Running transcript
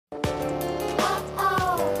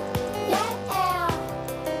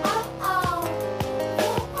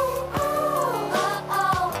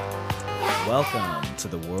Welcome to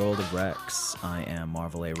the world of Rex. I am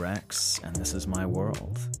Marvel A. Rex, and this is my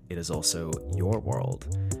world. It is also your world.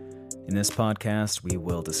 In this podcast, we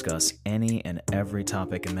will discuss any and every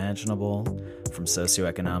topic imaginable, from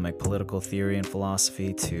socioeconomic political theory and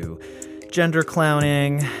philosophy to gender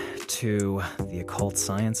clowning to the occult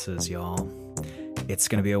sciences, y'all. It's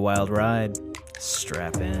going to be a wild ride.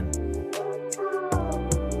 Strap in.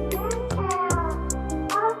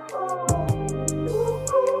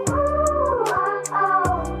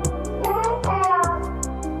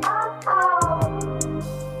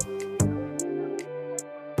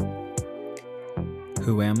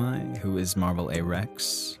 Who am I? Who is Marvel A.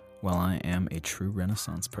 Rex? Well, I am a true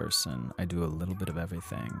Renaissance person. I do a little bit of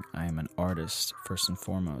everything. I am an artist, first and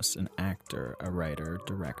foremost, an actor, a writer,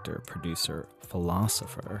 director, producer,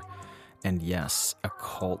 philosopher, and yes, a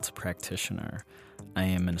cult practitioner. I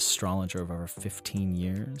am an astrologer of over 15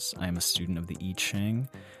 years. I am a student of the I Ching,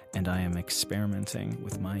 and I am experimenting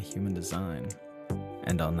with my human design.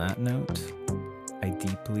 And on that note, I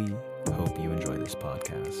deeply hope you enjoy this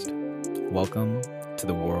podcast. Welcome to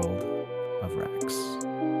the world of Rex.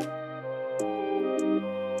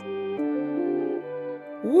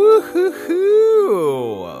 Woohoo!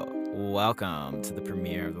 Welcome to the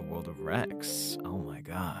premiere of the world of Rex. Oh my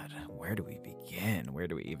God, where do we begin? Where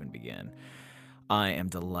do we even begin? I am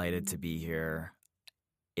delighted to be here.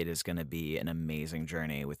 It is going to be an amazing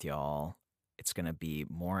journey with y'all. It's going to be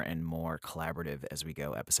more and more collaborative as we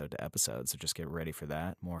go episode to episode, so just get ready for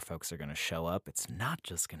that. More folks are going to show up. It's not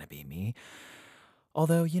just going to be me.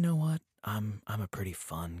 Although, you know what? I'm a pretty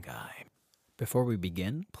fun guy. Before we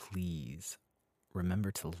begin, please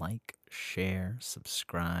remember to like, share,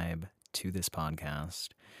 subscribe to this podcast.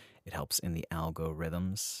 It helps in the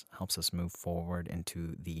algorithms, helps us move forward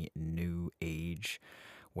into the new age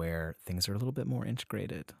where things are a little bit more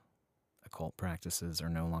integrated. Occult practices are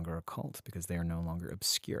no longer occult because they are no longer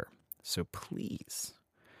obscure. So please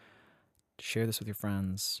share this with your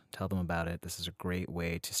friends. Tell them about it. This is a great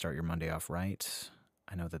way to start your Monday off right.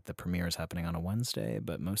 I know that the premiere is happening on a Wednesday,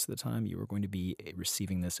 but most of the time you are going to be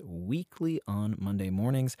receiving this weekly on Monday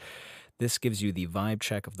mornings. This gives you the vibe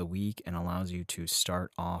check of the week and allows you to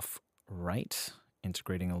start off right,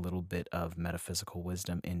 integrating a little bit of metaphysical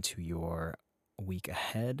wisdom into your week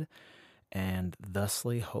ahead, and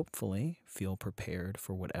thusly, hopefully, feel prepared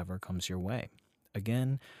for whatever comes your way.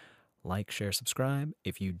 Again, like, share, subscribe.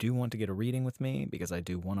 If you do want to get a reading with me, because I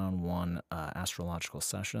do one-on-one astrological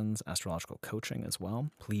sessions, astrological coaching as well,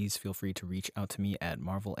 please feel free to reach out to me at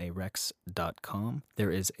marvelarex.com. There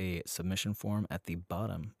is a submission form at the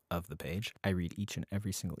bottom of the page. I read each and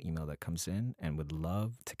every single email that comes in and would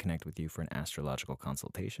love to connect with you for an astrological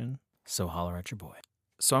consultation. So holler at your boy.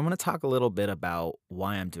 So I'm going to talk a little bit about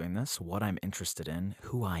why I'm doing this, what I'm interested in,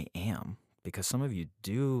 who I am, because some of you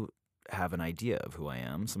do have an idea of who I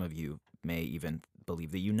am. Some of you may even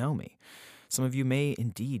believe that you know me. Some of you may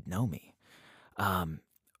indeed know me.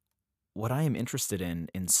 What I am interested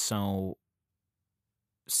in so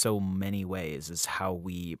many ways is how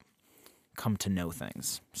we come to know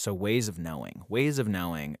things. So ways of knowing. Ways of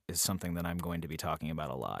knowing is something that I'm going to be talking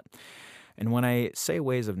about a lot. And when I say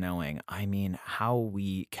ways of knowing, I mean how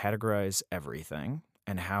we categorize everything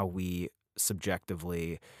and how we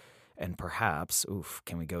subjectively and perhaps,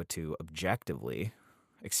 can we go to objectively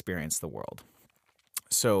experience the world?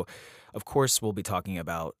 So, of course, we'll be talking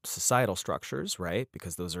about societal structures, right?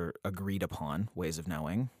 Because those are agreed upon ways of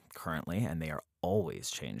knowing currently, and they are always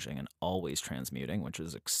changing and always transmuting, which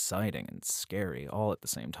is exciting and scary all at the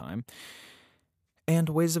same time. And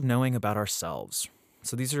ways of knowing about ourselves.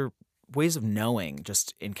 So these are ways of knowing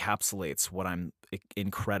just encapsulates what I'm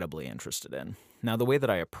incredibly interested in. Now, the way that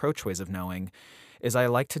I approach ways of knowing is I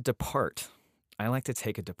like to depart. I like to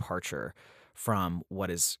take a departure from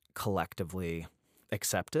what is collectively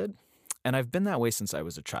accepted. And I've been that way since I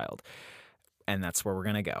was a child. And that's where we're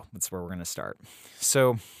going to go. That's where we're going to start.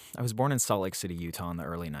 So I was born in Salt Lake City, Utah in the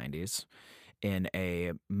early 90s in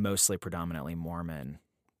a mostly predominantly Mormon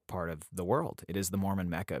part of the world. It is the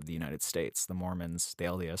Mormon Mecca of the United States. The Mormons, the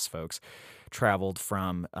LDS folks, traveled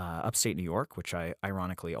from upstate New York, which I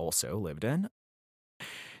ironically also lived in,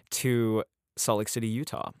 to Salt Lake City,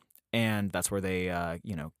 Utah. And that's where they,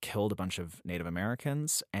 killed a bunch of Native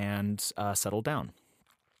Americans and settled down,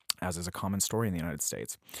 as is a common story in the United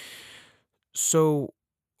States. So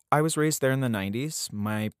I was raised there in the 90s.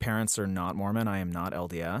 My parents are not Mormon. I am not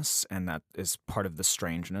LDS. And that is part of the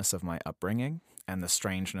strangeness of my upbringing and the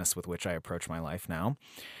strangeness with which I approach my life now.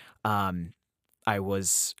 I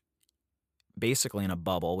was basically in a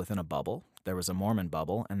bubble within a bubble. There was a Mormon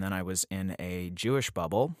bubble, and then I was in a Jewish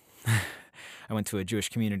bubble. I went to a Jewish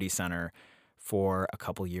community center for a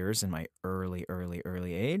couple years in my early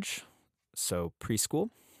age, so preschool,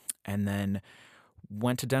 and then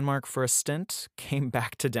went to Denmark for a stint, came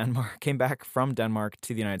back from Denmark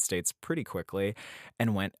to the United States pretty quickly,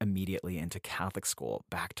 and went immediately into Catholic school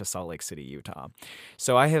back to Salt Lake City, Utah.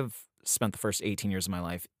 So I have spent the first 18 years of my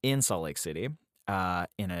life in Salt Lake City,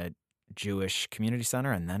 in a Jewish community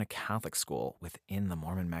center, and then a Catholic school within the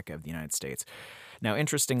Mormon Mecca of the United States. Now,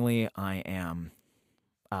 interestingly, I am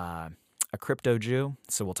a crypto Jew,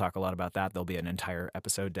 so we'll talk a lot about that. There'll be an entire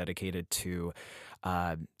episode dedicated to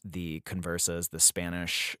the conversos, the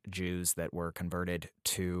Spanish Jews that were converted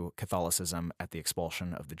to Catholicism at the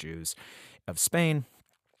expulsion of the Jews of Spain.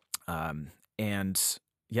 And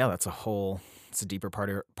yeah, it's a deeper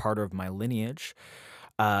part of my lineage.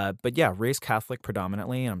 But yeah, raised Catholic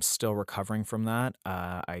predominantly, and I'm still recovering from that.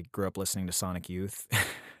 I grew up listening to Sonic Youth.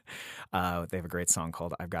 They have a great song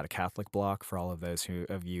called "I've Got a Catholic Block" for all of those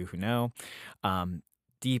of you who know.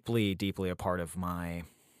 Deeply, deeply a part of my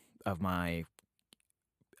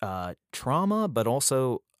trauma, but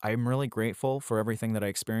also I'm really grateful for everything that I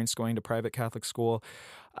experienced going to private Catholic school,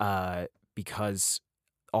 because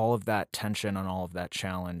all of that tension and all of that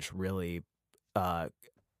challenge really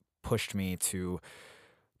pushed me to,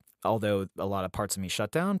 although a lot of parts of me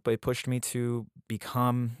shut down, but it pushed me to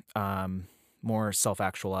become more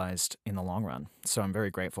self-actualized in the long run. So I'm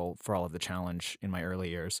very grateful for all of the challenge in my early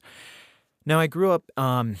years. Now, I grew up,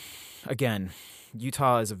 again,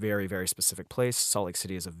 Utah is a very, very specific place. Salt Lake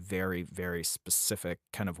City is a very, very specific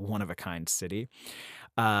kind of one-of-a-kind city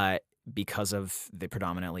because of the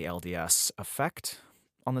predominantly LDS effect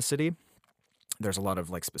on the city. There's a lot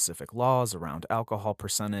of like specific laws around alcohol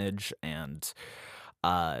percentage, and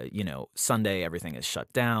Sunday everything is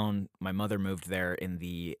shut down. My mother moved there in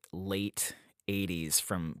the late 80s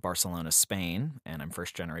from Barcelona, Spain, and I'm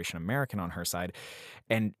first generation American on her side.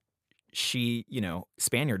 And she,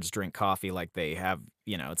 Spaniards drink coffee like they have,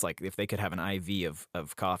 it's like if they could have an IV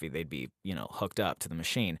of coffee, they'd be, hooked up to the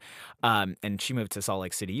machine. And she moved to Salt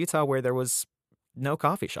Lake City, Utah, where there was no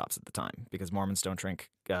coffee shops at the time because Mormons don't drink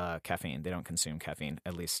caffeine. They don't consume caffeine,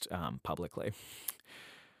 at least publicly.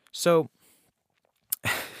 So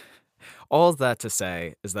all of that to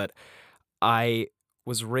say is that I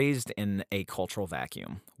was raised in a cultural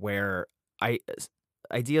vacuum where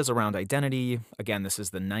ideas around identity, again, this is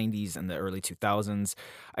the 90s and the early 2000s,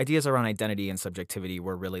 ideas around identity and subjectivity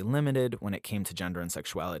were really limited when it came to gender and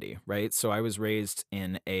sexuality, right? So I was raised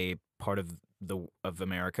in a part of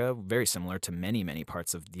America very similar to many, many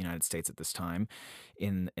parts of the United States at this time.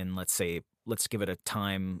 In let's give it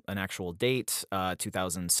an actual date,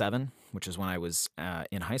 2007, which is when I was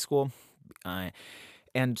in high school.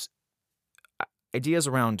 And ideas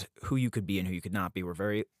around who you could be and who you could not be were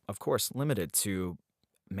very, of course, limited to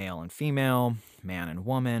male and female, man and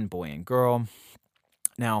woman, boy and girl.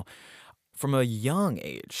 Now, from a young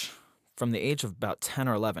age, from the age of about 10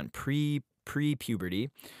 or 11, pre-puberty,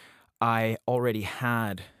 I already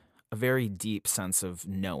had a very deep sense of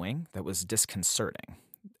knowing that was disconcerting.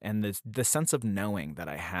 And the sense of knowing that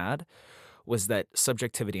I had was that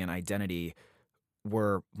subjectivity and identity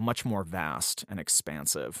were much more vast and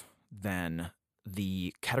expansive than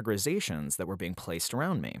the categorizations that were being placed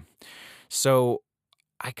around me. So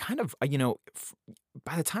I kind of,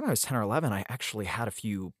 by the time I was 10 or 11, I actually had a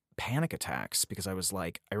few panic attacks because I was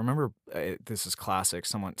like, I remember, this is classic.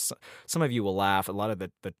 Some of you will laugh. A lot of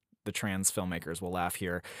the trans filmmakers will laugh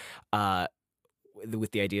here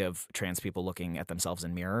with the idea of trans people looking at themselves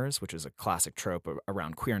in mirrors, which is a classic trope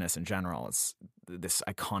around queerness in general. It's this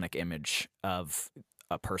iconic image of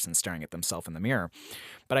a person staring at themselves in the mirror.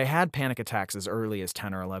 But I had panic attacks as early as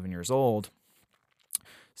 10 or 11 years old,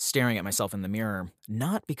 staring at myself in the mirror,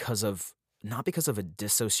 not because of a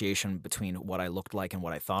dissociation between what I looked like and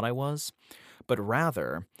what I thought I was, but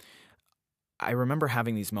rather I remember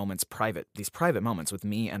having these private moments with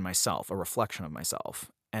me and myself, a reflection of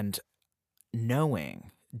myself, and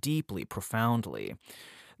knowing deeply, profoundly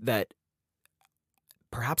that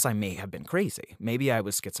perhaps I may have been crazy. Maybe I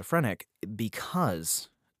was schizophrenic because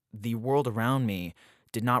the world around me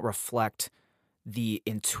did not reflect the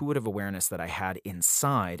intuitive awareness that I had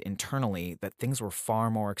internally, that things were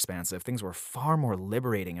far more expansive, things were far more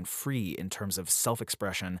liberating and free in terms of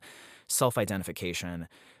self-expression, self-identification,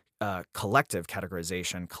 collective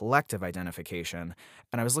categorization, collective identification.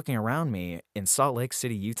 And I was looking around me in Salt Lake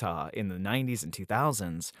City, Utah in the 90s and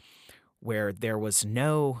 2000s, where there was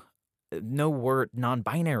no word,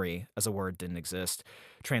 non-binary as a word didn't exist.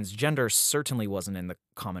 Transgender certainly wasn't in the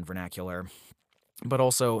common vernacular, but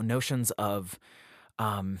also notions of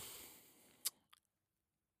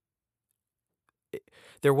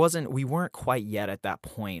we weren't quite yet at that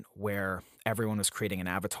point where everyone was creating an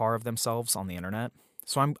avatar of themselves on the internet.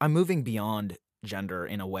 So I'm moving beyond gender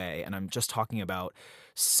in a way, and I'm just talking about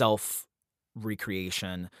self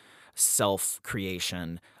recreation, self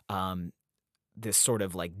creation, um, this sort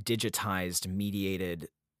of like digitized, mediated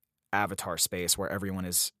avatar space where everyone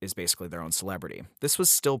is basically their own celebrity. This was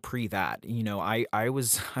still pre that.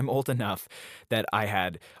 I'm old enough that I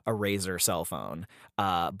had a Razor cell phone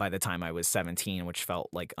by the time I was 17, which felt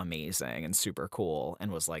like amazing and super cool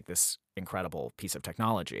and was like this incredible piece of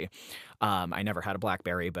technology. I never had a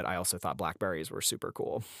BlackBerry, but I also thought Blackberries were super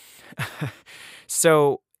cool.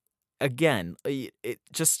 So again, it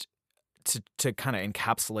just to kind of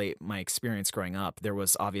encapsulate my experience growing up, there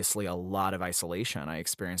was obviously a lot of isolation. I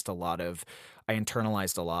internalized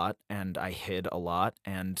a lot and I hid a lot,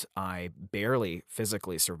 and I barely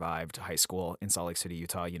physically survived high school in Salt Lake City,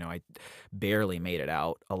 Utah. I barely made it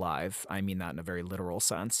out alive. I mean that in a very literal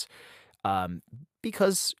sense, um,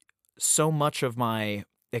 because so much of my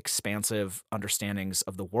expansive understandings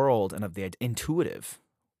of the world and of the intuitive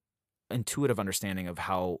understanding of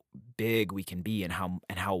how big we can be and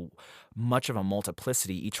how much of a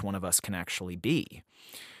multiplicity each one of us can actually be.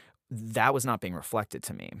 That was not being reflected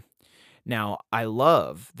to me. Now, I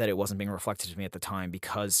love that it wasn't being reflected to me at the time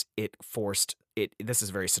because it forced it. This is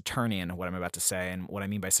very Saturnian, what I'm about to say, and what I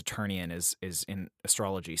mean by Saturnian is in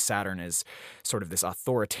astrology, Saturn is sort of this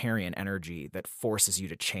authoritarian energy that forces you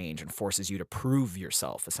to change and forces you to prove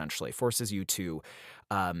yourself. Essentially, forces you to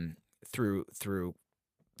through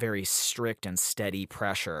very strict and steady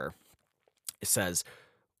pressure. It says,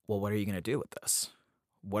 well, what are you going to do with this?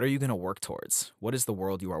 What are you going to work towards? What is the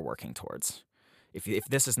world you are working towards? If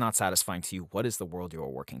this is not satisfying to you, what is the world you are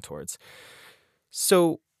working towards?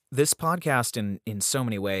 So this podcast, in so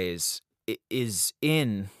many ways, is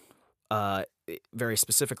in very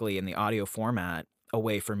specifically in the audio format, a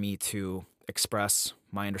way for me to express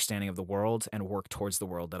my understanding of the world and work towards the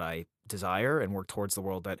world that I desire and work towards the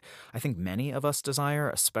world that I think many of us desire,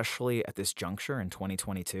 especially at this juncture in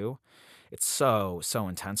 2022. It's so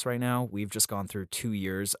intense right now. We've just gone through 2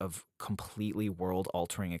 years of completely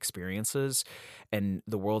world-altering experiences, and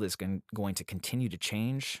the world is going to continue to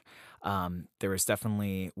change.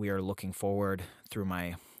 We are looking forward through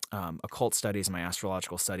my occult studies, my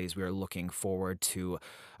astrological studies. We are looking forward to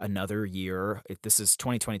another year. This is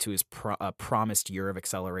 2022 is a promised year of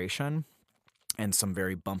acceleration and some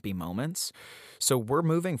very bumpy moments. So we're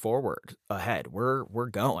moving forward ahead. We're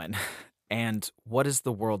going. And what is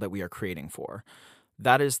the world that we are creating for?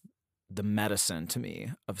 That is the medicine to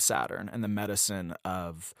me of Saturn, and the medicine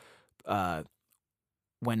of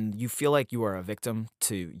when you feel like you are a victim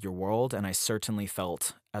to your world. And I certainly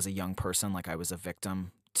felt as a young person like I was a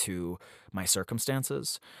victim to my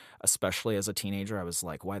circumstances, especially as a teenager. I was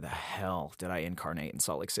like, why the hell did I incarnate in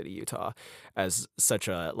Salt Lake City, Utah, as such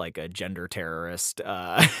a gender terrorist?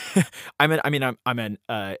 I'm a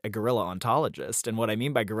guerrilla ontologist, and what I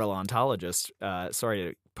mean by guerrilla ontologist,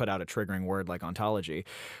 sorry to put out a triggering word like ontology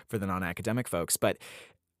for the non-academic folks, but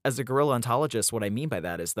as a guerrilla ontologist, what I mean by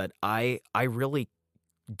that is that I really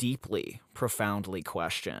deeply, profoundly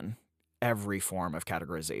question every form of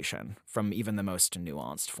categorization, from even the most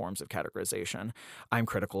nuanced forms of categorization. I'm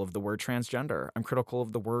critical of the word transgender. I'm critical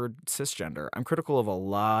of the word cisgender. I'm critical of a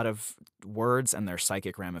lot of words and their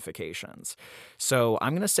psychic ramifications. So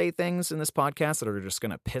I'm going to say things in this podcast that are just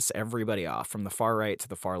going to piss everybody off, from the far right to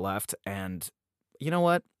the far left. And you know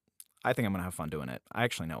what? I think I'm going to have fun doing it. I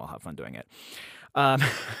actually know I'll have fun doing it. Um,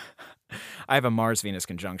 I have a Mars-Venus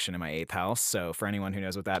conjunction in my 8th house, so for anyone who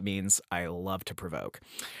knows what that means, I love to provoke.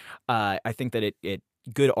 I think that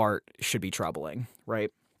good art should be troubling, right?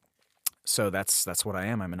 So that's what I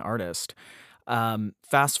am. I'm an artist.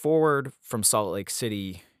 Fast forward from Salt Lake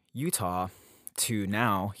City, Utah, to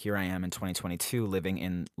now, here I am in 2022, living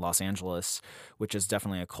in Los Angeles, which is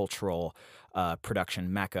definitely a cultural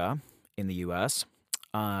production mecca in the U.S.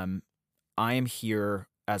 I am here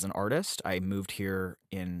as an artist. I moved here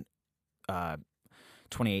in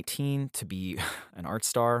 2018 to be an art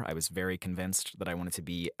star. I was very convinced that I wanted to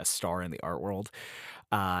be a star in the art world.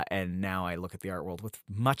 And now I look at the art world with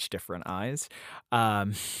much different eyes.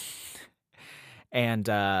 Um, and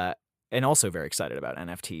also very excited about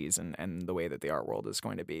NFTs and the way that the art world is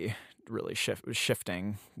going to be really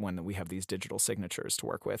shifting when we have these digital signatures to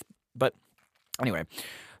work with. But anyway,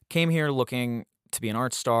 came here looking to be an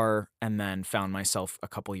art star, and then found myself a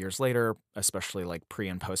couple years later, especially like pre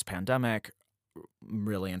and post pandemic,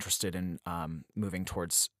 really interested in moving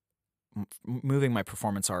towards moving my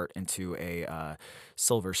performance art into a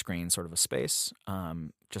silver screen sort of a space,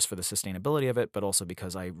 just for the sustainability of it, but also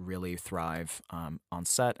because I really thrive on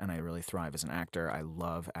set and I really thrive as an actor. I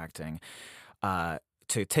love acting.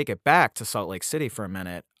 To take it back to Salt Lake City for a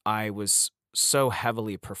minute, I was so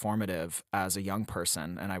heavily performative as a young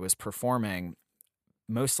person, and I was performing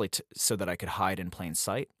mostly so that I could hide in plain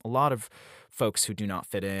sight. A lot of folks who do not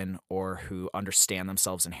fit in or who understand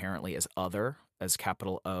themselves inherently as other, as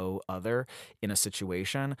capital O, other, in a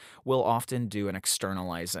situation, will often do an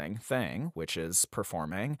externalizing thing, which is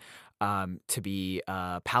performing, to be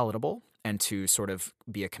palatable and to sort of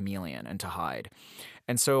be a chameleon and to hide.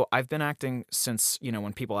 And so I've been acting since,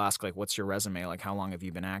 when people ask, like, what's your resume? Like, how long have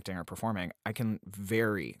you been acting or performing? I can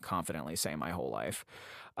very confidently say my whole life.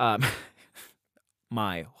 Um,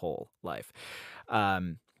 my whole life.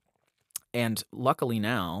 Um, and luckily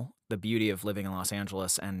now, the beauty of living in Los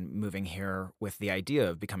Angeles and moving here with the idea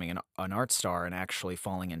of becoming an art star and actually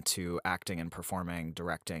falling into acting and performing,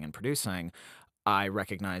 directing and producing, I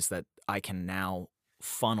recognize that I can now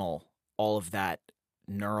funnel all of that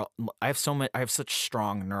I have such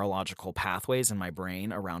strong neurological pathways in my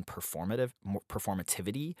brain around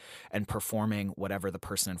performativity and performing whatever the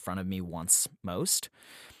person in front of me wants most.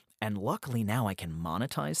 And luckily now I can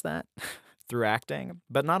monetize that through acting,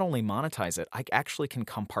 but not only monetize it, I actually can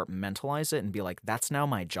compartmentalize it and be like, that's now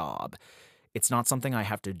my job. It's not something I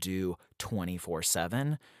have to do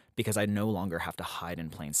 24/7 because I no longer have to hide in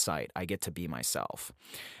plain sight. I get to be myself.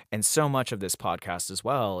 And so much of this podcast as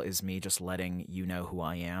well is me just letting you know who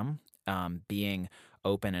I am, being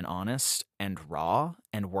open and honest and raw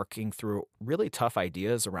and working through really tough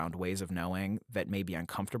ideas around ways of knowing that may be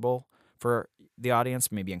uncomfortable for the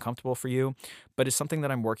audience, may be uncomfortable for you, but it's something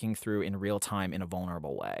that I'm working through in real time in a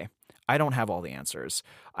vulnerable way. I don't have all the answers.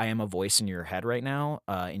 I am a voice in your head right now,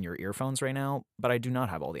 in your earphones right now, but I do not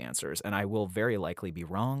have all the answers, and I will very likely be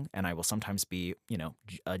wrong, and I will sometimes be,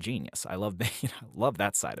 a genius. I love, love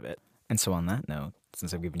that side of it. And so, on that note,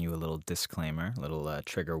 since I've given you a little disclaimer, a little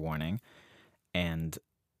trigger warning, and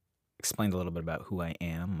explained a little bit about who I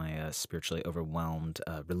am, my spiritually overwhelmed,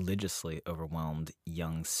 religiously overwhelmed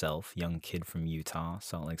young self, young kid from Utah,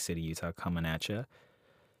 Salt Lake City, Utah, coming at you.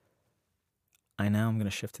 I now am going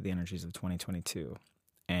to shift to the energies of 2022.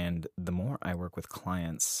 And the more I work with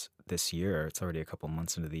clients this year, it's already a couple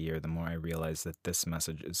months into the year, the more I realize that this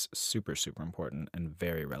message is super, super important and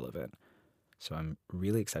very relevant. So I'm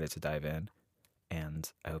really excited to dive in,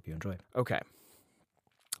 and I hope you enjoy. Okay.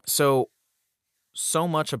 So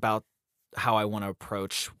much about how I want to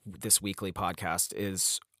approach this weekly podcast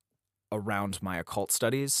is around my occult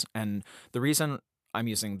studies. And the reason I'm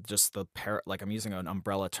using just I'm using an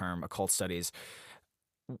umbrella term, occult studies.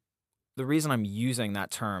 The reason I'm using that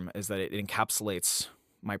term is that it encapsulates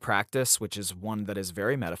my practice, which is one that is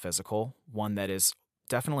very metaphysical, one that is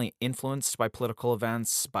definitely influenced by political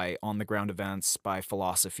events, by on-the-ground events, by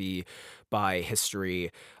philosophy, by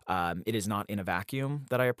history. It is not in a vacuum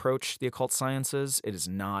that I approach the occult sciences. It is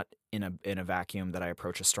not in a vacuum that I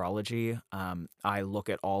approach astrology. I look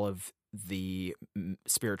at all of the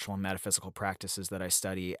spiritual and metaphysical practices that I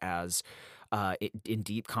study as in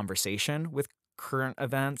deep conversation with current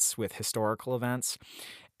events, with historical events,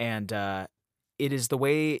 and it is the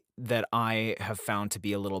way that I have found to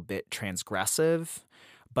be a little bit transgressive,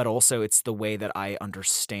 but also it's the way that I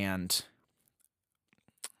understand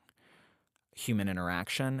human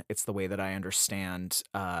interaction. It's the way that I understand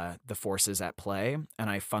the forces at play, and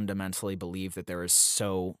I fundamentally believe that there is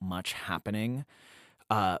so much happening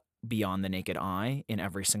beyond the naked eye in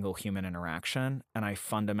every single human interaction. And I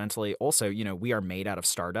fundamentally also, we are made out of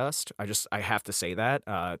stardust. I have to say that.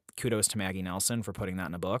 Kudos to Maggie Nelson for putting that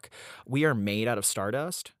in a book. We are made out of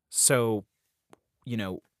stardust. So,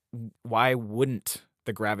 why wouldn't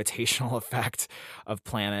the gravitational effect of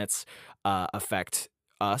planets affect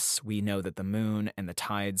us? We know that the moon and the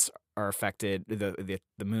tides are affected. The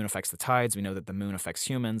moon affects the tides. We know that the moon affects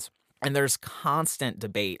humans. And there's constant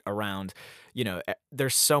debate around,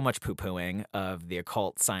 there's so much poo-pooing of the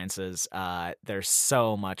occult sciences. There's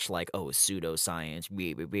so much like, pseudoscience,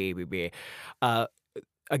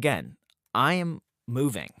 again, I am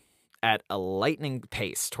moving at a lightning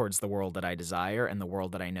pace towards the world that I desire and the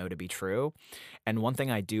world that I know to be true. And one thing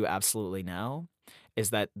I do absolutely know is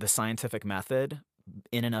that the scientific method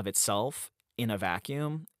in and of itself, in a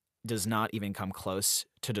vacuum, does not even come close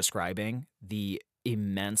to describing the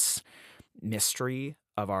immense mystery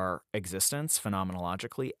of our existence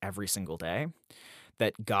phenomenologically every single day.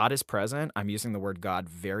 That God is present. I'm using the word God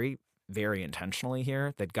very, very intentionally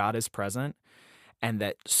here, that God is present and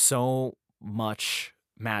that so much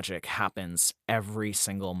magic happens every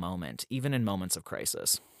single moment, even in moments of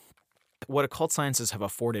crisis. What occult sciences have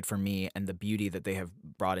afforded for me and the beauty that they have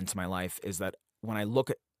brought into my life is that when I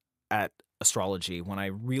look at astrology, when I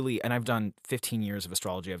really, and I've done 15 years of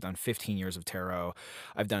astrology, I've done 15 years of tarot,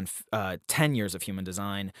 I've done 10 years of human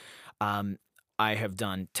design, um, I have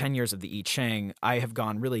done 10 years of the I Ching. I have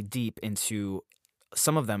gone really deep into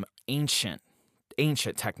some of them ancient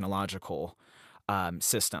technological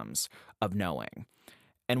systems of knowing.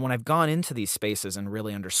 And when I've gone into these spaces and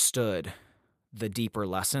really understood the deeper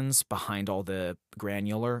lessons behind all the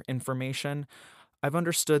granular information, I've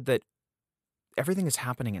understood that everything is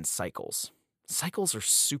happening in cycles. Cycles are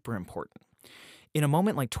super important. In a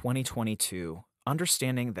moment like 2022,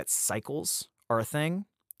 understanding that cycles are a thing,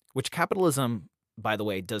 which capitalism, by the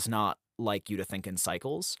way, does not like you to think in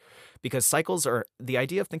cycles, because the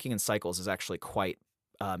idea of thinking in cycles is actually quite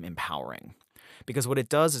empowering. Because what it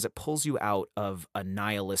does is it pulls you out of a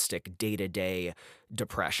nihilistic day to day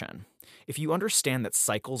depression. If you understand that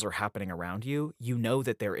cycles are happening around you, you know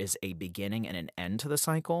that there is a beginning and an end to the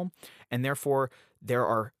cycle, and therefore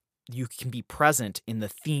you can be present in the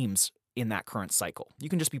themes in that current cycle. You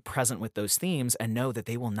can just be present with those themes and know that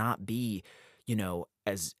they will not be,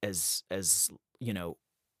 as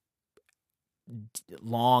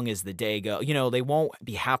long as the day go. They won't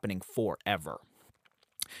be happening forever.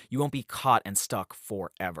 You won't be caught and stuck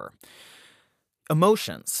forever.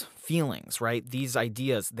 Emotions, feelings, right? These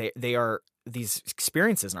ideas, they are these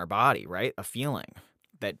experiences in our body, right? A feeling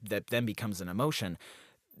that then becomes an emotion.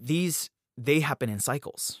 They happen in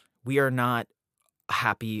cycles. We are not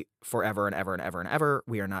happy forever and ever and ever and ever.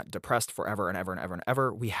 We are not depressed forever and ever and ever and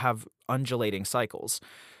ever. We have undulating cycles.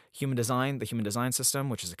 The human design system,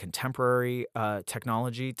 which is a contemporary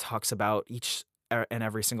technology, talks about each and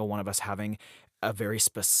every single one of us having a very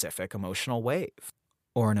specific emotional wave,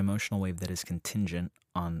 or an emotional wave that is contingent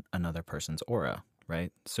on another person's aura,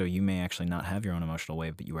 right? So you may actually not have your own emotional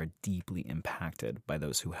wave, but you are deeply impacted by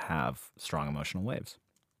those who have strong emotional waves.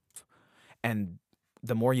 And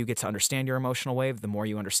the more you get to understand your emotional wave, the more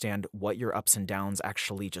you understand what your ups and downs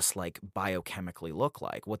actually just like biochemically look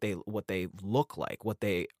like, what they look like,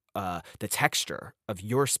 the texture of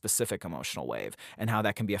your specific emotional wave, and how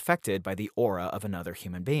that can be affected by the aura of another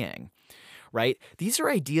human being. Right? These are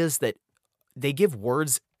ideas that they give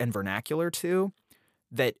words and vernacular to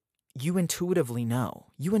that you intuitively know.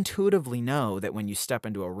 You intuitively know that when you step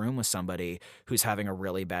into a room with somebody who's having a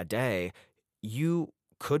really bad day, you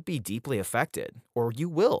could be deeply affected, or you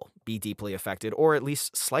will be deeply affected, or at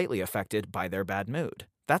least slightly affected by their bad mood.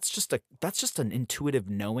 That's just an intuitive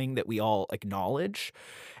knowing that we all acknowledge.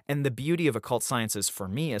 And the beauty of occult sciences for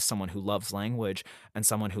me, as someone who loves language and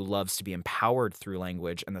someone who loves to be empowered through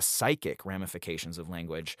language and the psychic ramifications of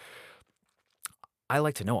language, I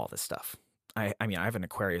like to know all this stuff. I mean, I have an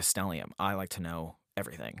Aquarius stellium. I like to know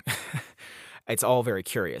everything. It's all very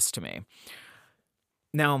curious to me.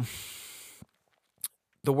 Now,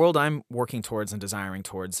 the world I'm working towards and desiring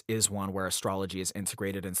towards is one where astrology is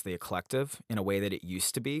integrated into the collective in a way that it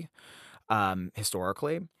used to be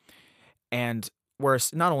historically. And where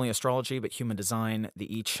not only astrology, but human design, the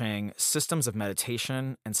I Ching, systems of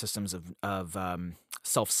meditation, and systems of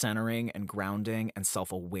self-centering and grounding and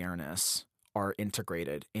self-awareness are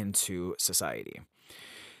integrated into society.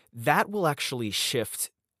 That will actually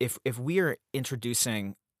shift if we are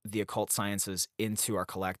introducing the occult sciences into our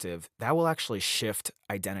collective. That will actually shift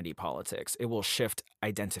identity politics. It will shift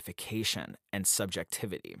identification and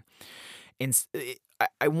subjectivity.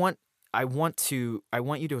 I want you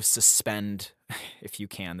to suspend, if you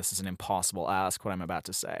can. This is an impossible ask, what I'm about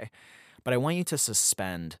to say, but I want you to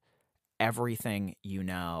suspend everything you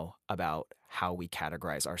know about how we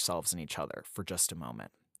categorize ourselves and each other for just a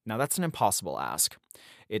moment. Now, that's an impossible ask.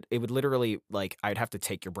 It would literally, like, I'd have to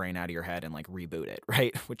take your brain out of your head and, like, reboot it,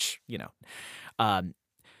 right? Which, none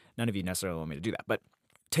of you necessarily want me to do that. But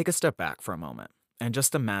take a step back for a moment and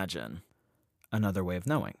just imagine another way of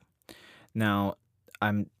knowing. Now,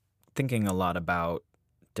 I'm thinking a lot about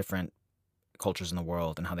different cultures in the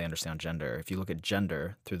world and how they understand gender. If you look at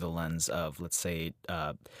gender through the lens of, let's say,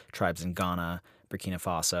 tribes in Ghana, Burkina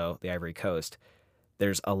Faso, the Ivory Coast,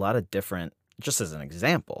 there's a lot of different, just as an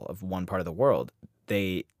example of one part of the world,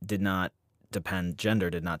 gender did not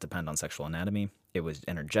depend on sexual anatomy. It was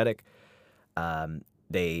energetic.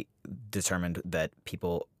 They determined that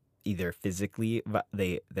people either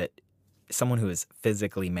that someone who is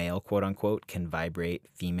physically male, quote unquote, can vibrate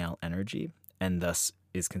female energy and thus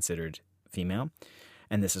is considered female.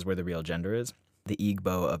 And this is where the real gender is. The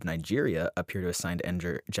Igbo of Nigeria appear to assign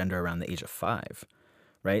gender around the age of 5,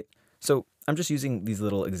 right? So I'm just using these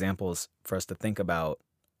little examples for us to think about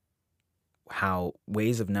how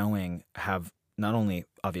ways of knowing have not only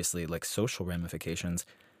obviously like social ramifications,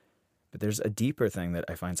 But there's a deeper thing that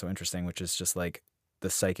I find so interesting, which is just like the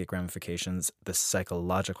psychic ramifications, the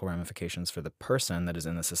psychological ramifications for the person that is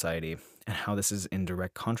in the society, and how this is in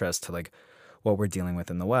direct contrast to like what we're dealing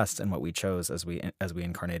with in the West and what we chose as we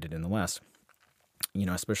incarnated in the West.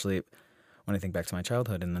 Especially when I think back to my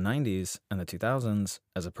childhood in the 90s and the 2000s,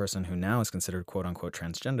 as a person who now is considered quote unquote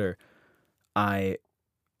transgender, I,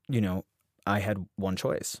 you know, I had one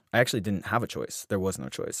choice. I actually didn't have a choice. There was no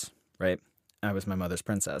choice, right? I was my mother's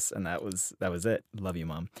princess, and that was it. Love you,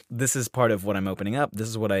 Mom. This is part of what I'm opening up. This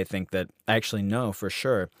is what I think that I actually know for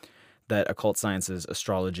sure that occult sciences,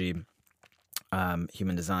 astrology,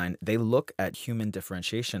 human design, they look at human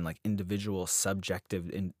differentiation, like individual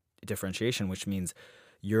subjective differentiation, which means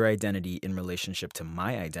your identity in relationship to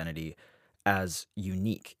my identity as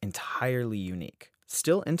unique, entirely unique,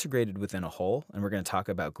 still integrated within a whole. And we're going to talk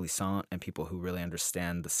about Glissant and people who really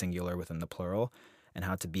understand the singular within the plural and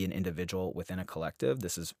how to be an individual within a collective.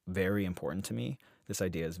 This is very important to me. This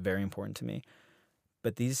idea is very important to me.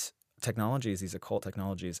 But these technologies, these occult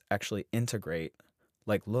technologies, actually integrate.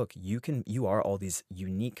 Like, look, you are all these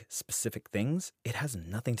unique, specific things. It has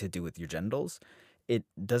nothing to do with your genitals. It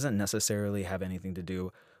doesn't necessarily have anything to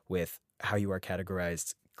do with how you are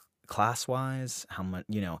categorized class-wise,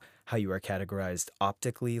 how you are categorized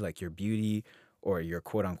optically, like your beauty or your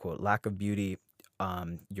quote-unquote lack of beauty,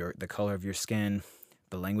 the color of your skin,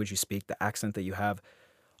 the language you speak, the accent that you have.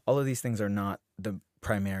 All of these things are not the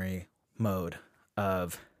primary mode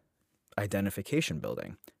of identification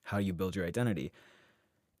building, how you build your identity.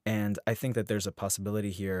 And I think that there's a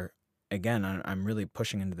possibility here, again, I'm really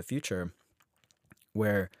pushing into the future,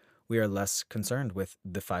 where we are less concerned with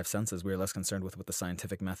the five senses. We are less concerned with what the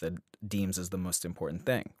scientific method deems as the most important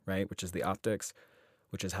thing, right? Which is the optics,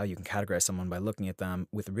 which is how you can categorize someone by looking at them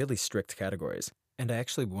with really strict categories. And I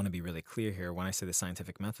actually want to be really clear here. When I say the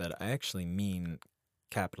scientific method, I actually mean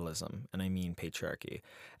capitalism and I mean patriarchy.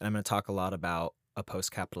 And I'm going to talk a lot about a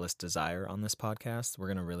post-capitalist desire on this podcast. We're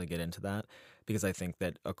going to really get into that because I think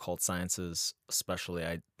that occult sciences, especially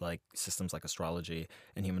I like systems like astrology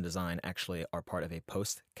and human design, actually are part of a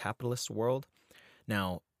post-capitalist world.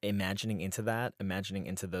 Now, imagining into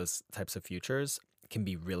those types of futures can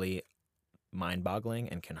be really mind-boggling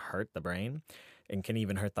and can hurt the brain and can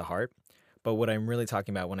even hurt the heart. But what I'm really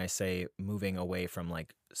talking about when I say moving away from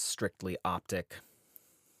like strictly optic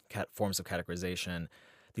forms of categorization,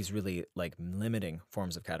 these really like limiting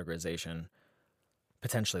forms of categorization,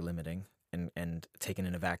 potentially limiting and taken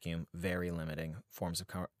in a vacuum, very limiting forms of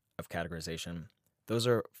categorization, those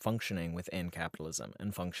are functioning within capitalism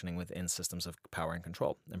and functioning within systems of power and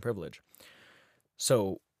control and privilege.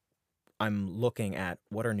 So I'm looking at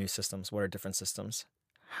what are new systems, what are different systems,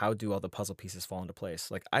 how do all the puzzle pieces fall into place?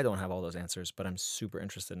 Like, I don't have all those answers, but I'm super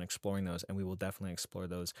interested in exploring those, and we will definitely explore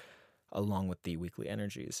those along with the weekly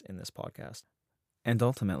energies in this podcast. And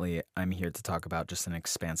ultimately, I'm here to talk about just an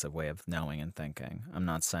expansive way of knowing and thinking. I'm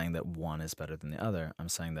not saying that one is better than the other. I'm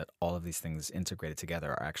saying that all of these things integrated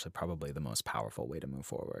together are actually probably the most powerful way to move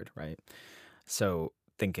forward, right? So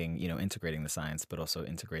thinking, integrating the science, but also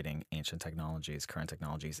integrating ancient technologies, current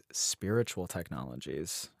technologies, spiritual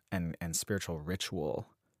technologies, and spiritual ritual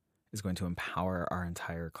is going to empower our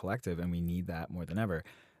entire collective. And we need that more than ever.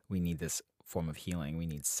 We need this form of healing. We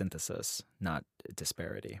need synthesis, not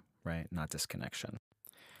disparity, right? Not disconnection.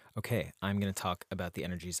 Okay, I'm going to talk about the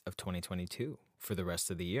energies of 2022 for the rest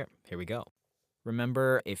of the year. Here we go.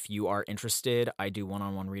 Remember, if you are interested, I do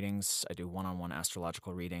one-on-one readings. I do one-on-one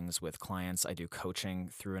astrological readings with clients. I do coaching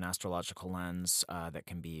through an astrological lens that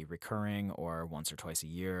can be recurring or once or twice a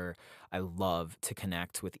year. I love to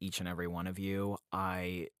connect with each and every one of you.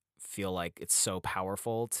 I feel like it's so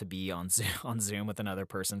powerful to be on Zoom with another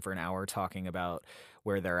person for an hour talking about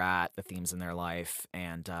where they're at, the themes in their life,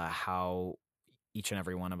 and how each and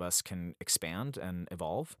every one of us can expand and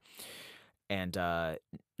evolve and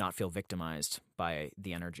not feel victimized by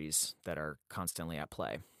the energies that are constantly at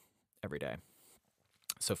play every day.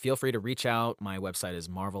 So feel free to reach out. My website is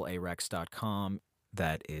marvelarex.com.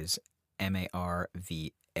 That is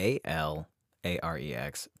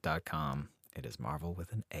marvalarex.com. It is Marvel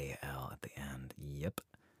with an A-L at the end. Yep.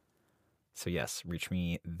 So yes, reach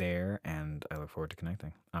me there, and I look forward to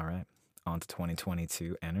connecting. All right, on to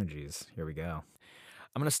 2022 energies. Here we go.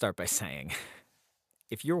 I'm going to start by saying,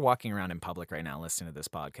 if you're walking around in public right now listening to this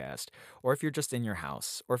podcast, or if you're just in your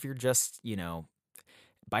house, or if you're just,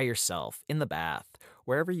 by yourself, in the bath,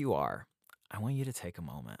 wherever you are, I want you to take a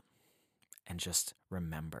moment and just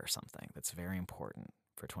remember something that's very important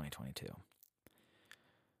for 2022.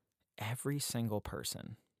 Every single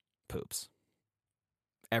person poops.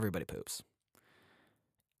 Everybody poops.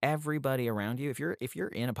 everybody around you, if you're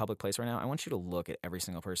in a public place right now, I want you to look at every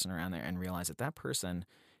single person around there and realize that that person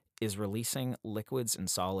is releasing liquids and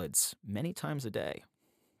solids many times a day,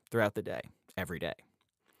 throughout the day, every day.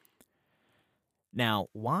 Now,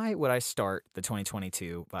 why would I start the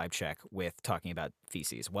 2022 vibe check with talking about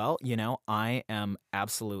feces? Well, I am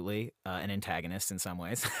absolutely an antagonist in some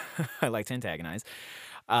ways. I like to antagonize.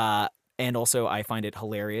 Uh, and also, I find it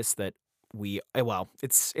hilarious that well,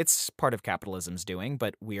 it's part of capitalism's doing,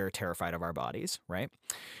 but we are terrified of our bodies, right?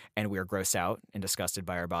 And we are grossed out and disgusted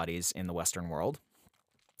by our bodies in the Western world.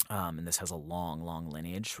 And this has a long, long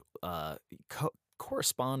lineage,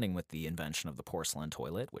 corresponding with the invention of the porcelain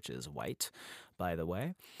toilet, which is white, by the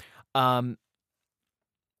way. Um,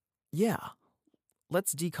 yeah,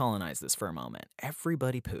 let's decolonize this for a moment.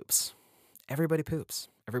 Everybody poops. Everybody poops.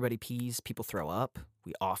 Everybody pees. People throw up.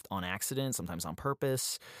 We oft on accident, sometimes on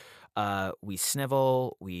purpose. We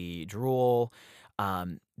snivel. We drool.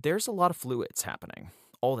 There's a lot of fluids happening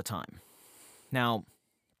all the time. Now,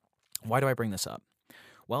 why do I bring this up?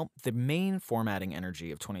 Well, the main formatting energy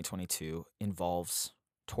of 2022 involves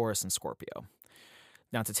Taurus and Scorpio.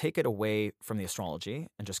 Now, to take it away from the astrology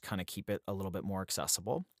and just kind of keep it a little bit more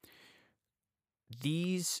accessible,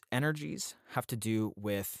 these energies have to do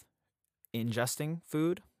with ingesting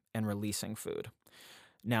food and releasing food.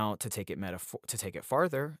 Now, to take it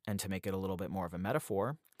farther and to make it a little bit more of a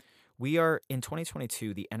metaphor, we are in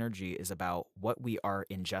 2022. The energy is about what we are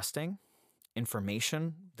ingesting,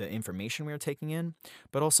 the information we are taking in,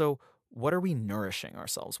 but also what are we nourishing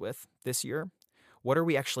ourselves with this year? What are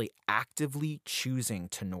we actually actively choosing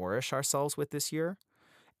to nourish ourselves with this year?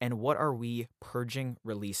 And what are we purging,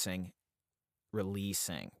 releasing?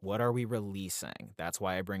 What are we releasing? That's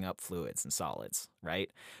why I bring up fluids and solids, right?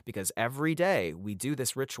 Because every day we do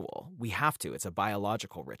this ritual. We have to. It's a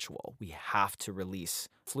biological ritual. We have to release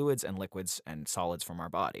fluids and liquids and solids from our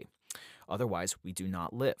body. Otherwise, we do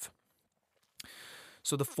not live.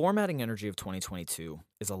 So the formatting energy of 2022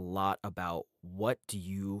 is a lot about what do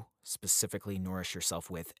you specifically nourish yourself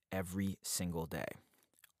with every single day.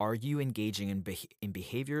 Are you engaging in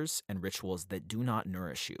behaviors and rituals that do not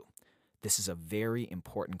nourish you? This is a very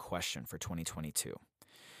important question for 2022.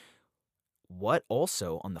 What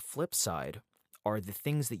also, on the flip side, are the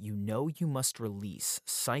things that you know you must release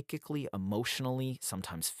psychically, emotionally,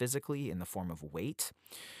 sometimes physically in the form of weight,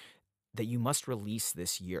 that you must release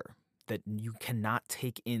this year, that you cannot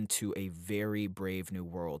take into a very brave new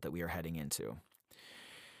world that we are heading into?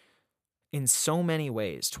 In so many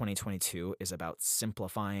ways, 2022 is about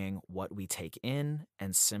simplifying what we take in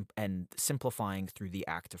and simplifying through the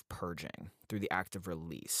act of purging, through the act of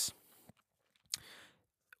release.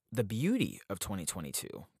 The beauty of 2022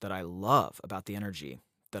 that I love about the energy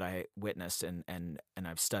that I witnessed and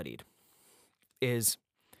I've studied is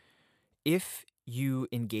if you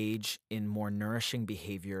engage in more nourishing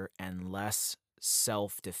behavior and less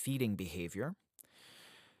self-defeating behavior,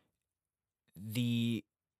 the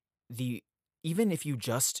even if you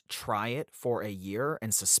just try it for a year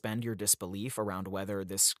and suspend your disbelief around whether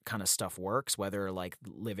this kind of stuff works, whether like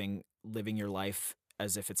living your life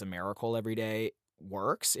as if it's a miracle every day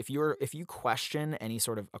works, if you question any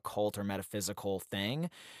sort of occult or metaphysical thing,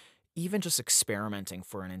 even just experimenting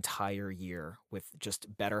for an entire year with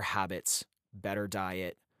just better habits, better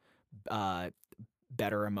diet,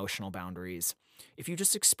 better emotional boundaries, if you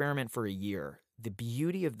just experiment for a year, the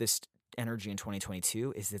beauty of this energy in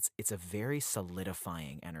 2022 is it's a very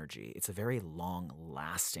solidifying energy. It's a very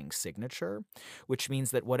long-lasting signature, which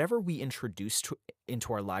means that whatever we introduce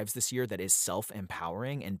into our lives this year that is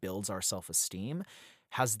self-empowering and builds our self-esteem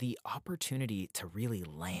has the opportunity to really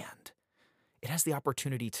land. It has the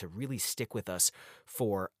opportunity to really stick with us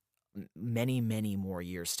for many, many more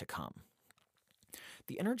years to come.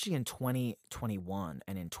 The energy in 2021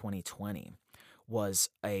 and in 2020 was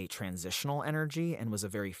a transitional energy and was a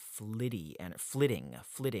very flitting,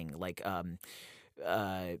 like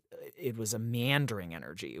it was a meandering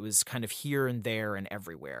energy. It was kind of here and there and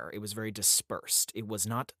everywhere. It was very dispersed. It was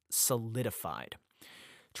not solidified.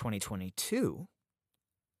 2022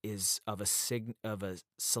 is of a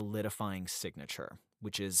solidifying signature,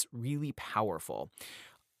 which is really powerful.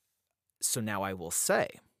 So now I will say,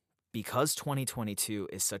 because 2022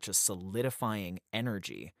 is such a solidifying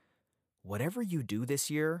energy, whatever you do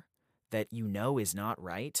this year that you know is not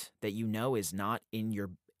right, that you know is not in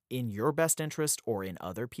your best interest or in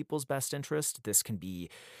other people's best interest, this can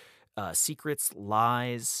be secrets,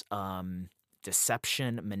 lies,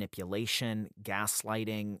 deception, manipulation,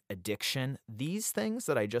 gaslighting, addiction. These things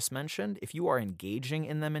that I just mentioned, if you are engaging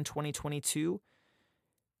in them in 2022,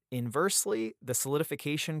 inversely, the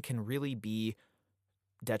solidification can really be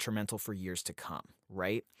detrimental for years to come,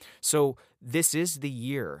 right? So this is the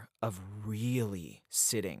year of really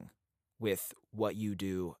sitting with what you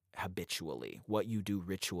do habitually, what you do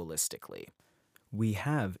ritualistically. We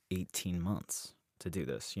have 18 months to do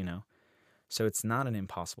this, you know? So it's not an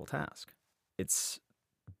impossible task. It's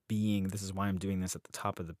this is why I'm doing this at the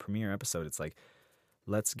top of the premiere episode. It's like,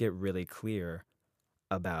 let's get really clear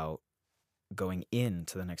about going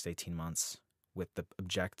into the next 18 months with the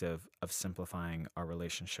objective of simplifying our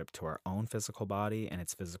relationship to our own physical body and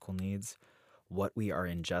its physical needs, what we are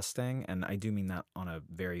ingesting. And I do mean that on a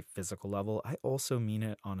very physical level. I also mean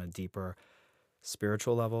it on a deeper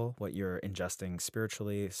spiritual level, what you're ingesting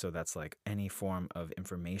spiritually. So that's like any form of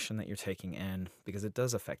information that you're taking in, because it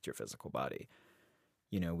does affect your physical body.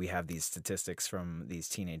 You know, we have these statistics from these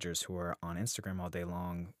teenagers who are on Instagram all day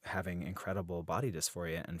long having incredible body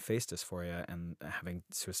dysphoria and face dysphoria and having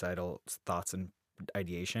suicidal thoughts and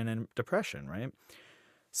ideation and depression, right?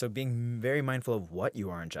 So being very mindful of what you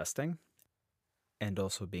are ingesting and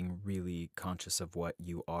also being really conscious of what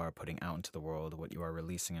you are putting out into the world, what you are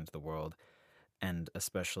releasing into the world. And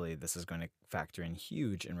especially this is going to factor in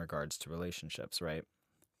huge in regards to relationships, right?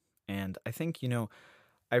 And I think, you know,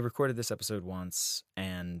 I recorded this episode once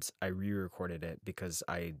and I re-recorded it because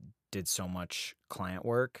I did so much client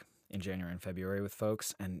work in January and February with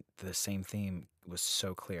folks, and the same theme was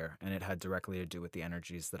so clear, and it had directly to do with the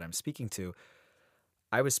energies that I'm speaking to.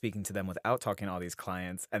 I was speaking to them without talking to all these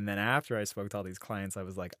clients, and then after I spoke to all these clients, I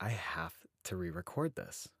was like, I have to re-record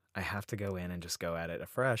this. I have to go in and just go at it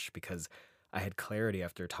afresh because I had clarity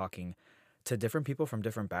after talking to different people from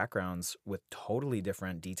different backgrounds with totally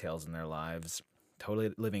different details in their lives,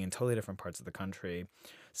 totally living in totally different parts of the country,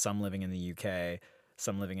 some living in the UK,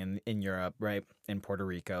 some living in Europe, right? In Puerto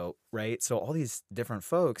Rico, right? So all these different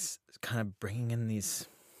folks kind of bringing in this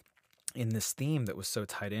theme that was so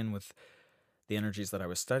tied in with the energies that I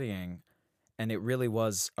was studying. And it really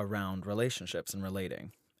was around relationships and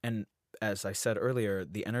relating. And as I said earlier,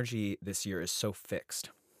 the energy this year is so fixed.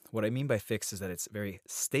 What I mean by fixed is that it's very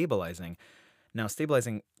stabilizing. Now,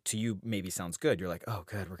 stabilizing to you maybe sounds good. You're like, oh,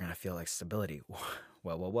 good, we're going to feel like stability.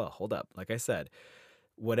 Well, hold up. Like I said,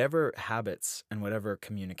 whatever habits and whatever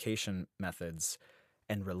communication methods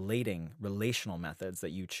and relational methods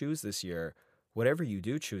that you choose this year, whatever you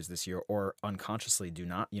do choose this year or unconsciously do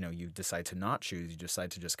not, you know, you decide to not choose, you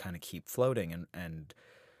decide to just kind of keep floating and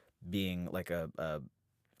being like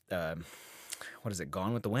what is it,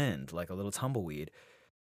 gone with the wind, like a little tumbleweed.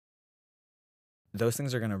 Those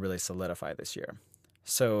things are going to really solidify this year.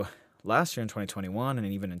 So last year in 2021 and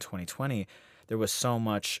even in 2020, there was so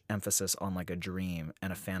much emphasis on like a dream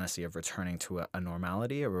and a fantasy of returning to a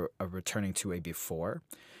normality or a returning to a before.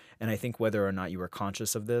 And I think whether or not you were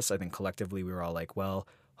conscious of this, I think collectively we were all like, well,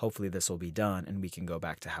 hopefully this will be done and we can go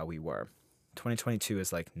back to how we were. 2022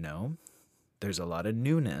 is like, no, there's a lot of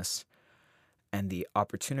newness. And the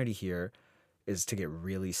opportunity here is to get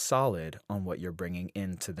really solid on what you're bringing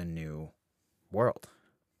into the new world,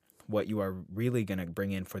 what you are really going to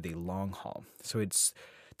bring in for the long haul. So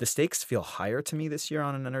the stakes feel higher to me this year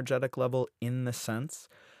on an energetic level, in the sense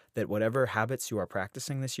that whatever habits you are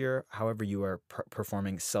practicing this year, however you are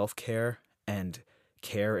performing self-care and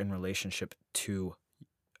care in relationship to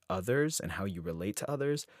others and how you relate to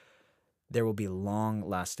others, there will be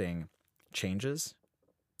long-lasting changes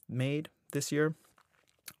made this year.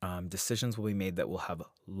 Decisions will be made that will have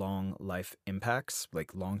long life impacts,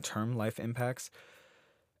 like long-term life impacts.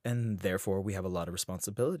 And therefore, we have a lot of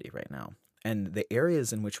responsibility right now. And the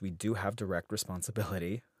areas in which we do have direct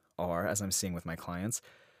responsibility are, as I'm seeing with my clients,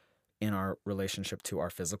 in our relationship to our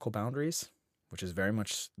physical boundaries, which is very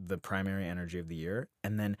much the primary energy of the year.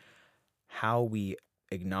 And then how we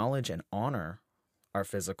acknowledge and honor our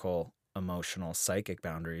physical, emotional, psychic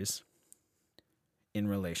boundaries in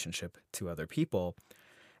relationship to other people.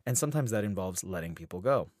 And sometimes that involves letting people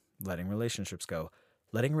go, letting relationships go,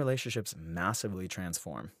 letting relationships massively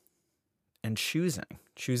transform, and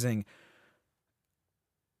choosing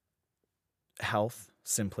health,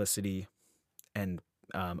 simplicity, and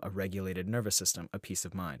a regulated nervous system, a peace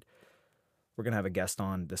of mind. We're going to have a guest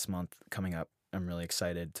on this month coming up. I'm really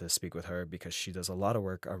excited to speak with her because she does a lot of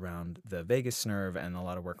work around the vagus nerve and a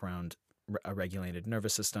lot of work around a regulated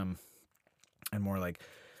nervous system and more like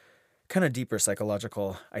kind of deeper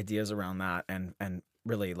psychological ideas around that and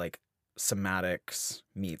really like somatics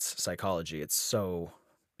meets psychology. It's so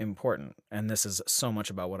important. And this is so much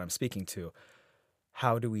about what I'm speaking to.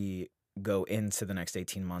 How do we go into the next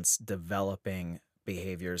 18 months developing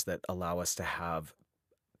behaviors that allow us to have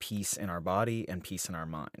peace in our body and peace in our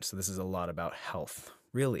mind? So this is a lot about health.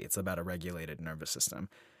 Really, it's about a regulated nervous system.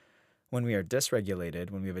 When we are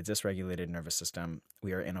dysregulated, when we have a dysregulated nervous system,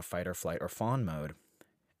 we are in a fight or flight or fawn mode,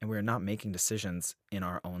 and we're not making decisions in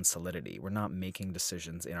our own solidity. We're not making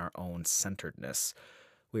decisions in our own centeredness.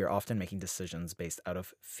 We are often making decisions based out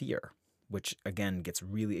of fear, which again gets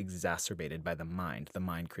really exacerbated by the mind. The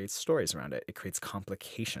mind creates stories around it. It creates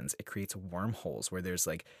complications. It creates wormholes where there's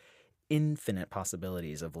like infinite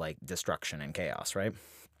possibilities of like destruction and chaos, right?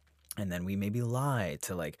 And then we maybe lie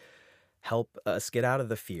to like help us get out of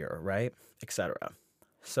the fear, right? Etc.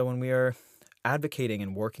 So when we are advocating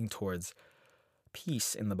and working towards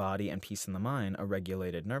peace in the body and peace in the mind, a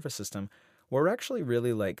regulated nervous system, we're actually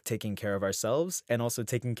really like taking care of ourselves and also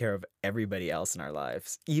taking care of everybody else in our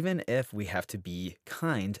lives, even if we have to be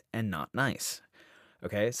kind and not nice.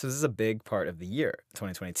 Okay, so this is a big part of the year,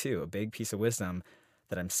 2022. A big piece of wisdom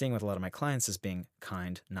that I'm seeing with a lot of my clients is being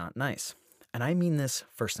kind, not nice. And I mean this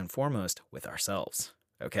first and foremost with ourselves.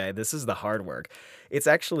 Okay, this is the hard work. It's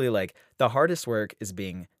actually like the hardest work is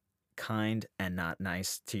being kind and not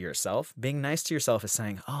nice to yourself. Being nice to yourself is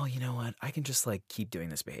saying, oh, you know what? I can just like keep doing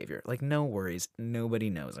this behavior. Like, no worries.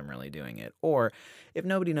 Nobody knows I'm really doing it. Or if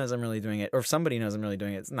nobody knows I'm really doing it, or if somebody knows I'm really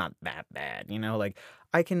doing it, it's not that bad. You know, like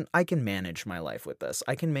I can manage my life with this.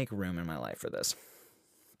 I can make room in my life for this.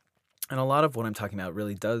 And a lot of what I'm talking about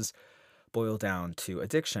really does boil down to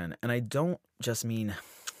addiction. And I don't just mean,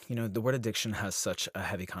 you know, the word addiction has such a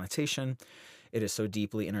heavy connotation. It is so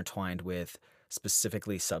deeply intertwined with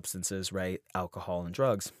specifically substances, right? Alcohol and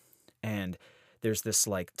drugs. And there's this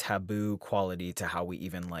like taboo quality to how we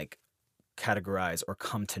even like categorize or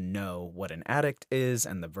come to know what an addict is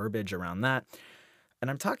and the verbiage around that. And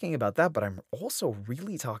I'm talking about that, but I'm also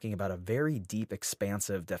really talking about a very deep,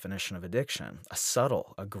 expansive definition of addiction, a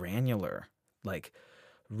subtle, a granular, like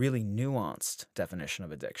really nuanced definition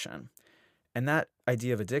of addiction. And that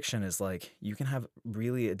idea of addiction is like you can have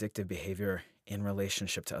really addictive behavior in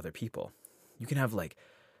relationship to other people. You can have like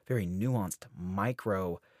very nuanced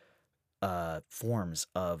micro forms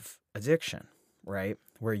of addiction, right?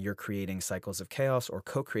 Where you're creating cycles of chaos or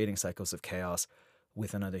co-creating cycles of chaos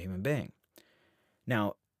with another human being.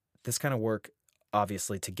 Now, this kind of work,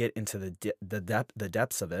 obviously, to get into the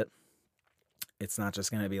depths of it, it's not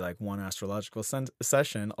just going to be like one astrological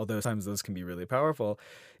session, although sometimes those can be really powerful.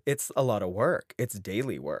 It's a lot of work. It's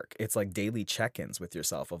daily work. It's like daily check-ins with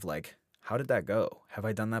yourself of like, how did that go? Have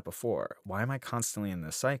I done that before? Why am I constantly in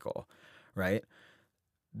this cycle, right?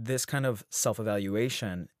 This kind of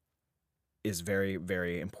self-evaluation is very,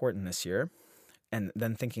 very important this year. And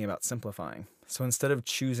then thinking about simplifying. So instead of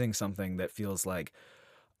choosing something that feels like,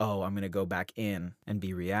 oh, I'm going to go back in and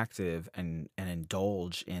be reactive and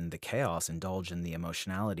indulge in the chaos, indulge in the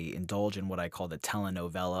emotionality, indulge in what I call the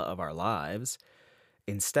telenovela of our lives,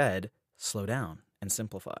 instead, slow down and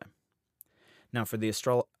simplify. Now, for the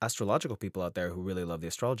astrological people out there who really love the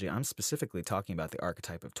astrology, I'm specifically talking about the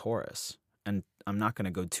archetype of Taurus. And I'm not going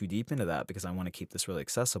to go too deep into that because I want to keep this really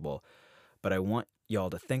accessible. But I want y'all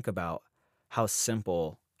to think about how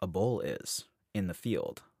simple a bull is in the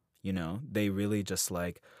field. You know, they really just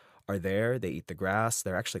like are there. They eat the grass.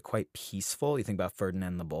 They're actually quite peaceful. You think about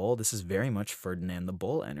Ferdinand the Bull. This is very much Ferdinand the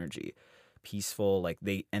Bull energy. Peaceful, like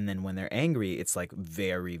and then when they're angry, it's like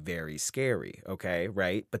very, very scary, okay,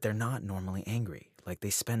 right? But they're not normally angry. Like they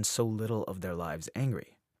spend so little of their lives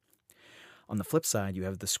angry. On the flip side, you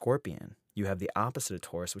have the Scorpion. You have the opposite of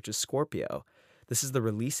Taurus, which is Scorpio. This is the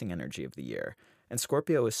releasing energy of the year. And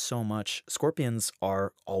Scorpio is so much, scorpions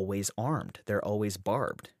are always armed. They're always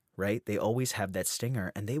barbed, right? They always have that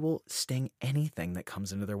stinger, and they will sting anything that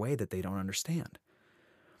comes into their way that they don't understand.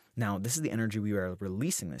 Now, this is the energy we are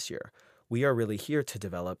releasing this year. We are really here to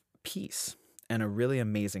develop peace. And a really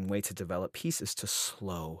amazing way to develop peace is to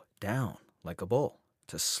slow down like a bull,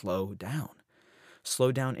 to slow down.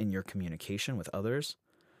 Slow down in your communication with others.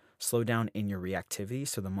 Slow down in your reactivity.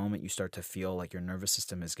 So the moment you start to feel like your nervous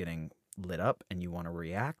system is getting lit up and you want to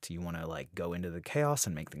react, you want to like go into the chaos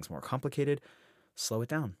and make things more complicated, slow it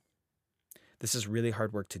down. This is really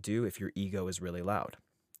hard work to do if your ego is really loud.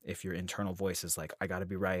 If your internal voice is like, I got to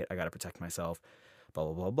be right, I got to protect myself, blah,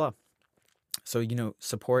 blah, blah, blah. So, you know,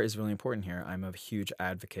 support is really important here. I'm a huge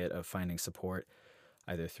advocate of finding support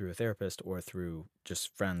either through a therapist or through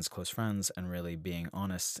just friends, close friends, and really being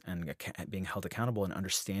honest and being held accountable and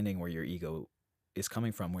understanding where your ego is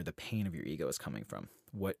coming from, where the pain of your ego is coming from,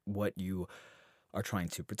 what you are trying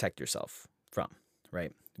to protect yourself from,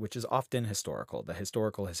 right? Which is often historical. The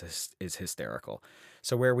historical is hysterical.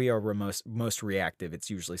 So where we are most reactive, it's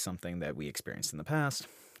usually something that we experienced in the past,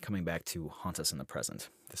 coming back to haunt us in the present.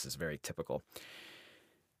 This is very typical.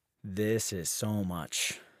 This is so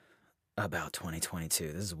much about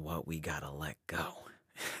 2022. This is what we gotta let go.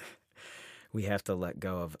 We have to let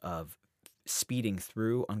go of speeding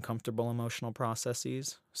through uncomfortable emotional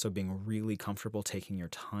processes. So being really comfortable taking your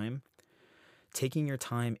time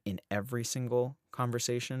in every single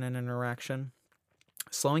conversation and interaction,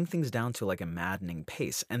 slowing things down to like a maddening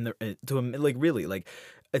pace. And like really, like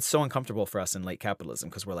it's so uncomfortable for us in late capitalism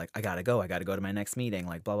because we're like, I gotta go to my next meeting,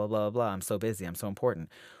 like blah, blah, blah, blah. I'm so busy. I'm so important.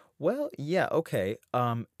 Well, yeah, okay.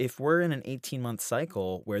 If we're in an 18-month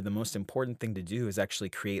cycle where the most important thing to do is actually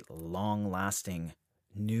create long lasting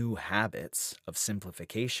new habits of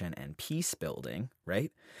simplification and peace building,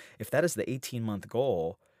 right? If that is the 18-month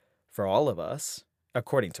goal for all of us,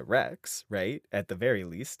 according to Rex, right? At the very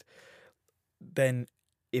least, then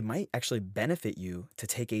it might actually benefit you to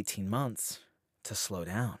take 18 months to slow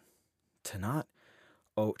down, to not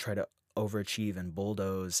try to overachieve and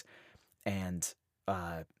bulldoze and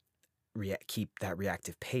keep that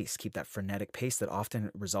reactive pace, keep that frenetic pace that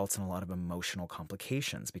often results in a lot of emotional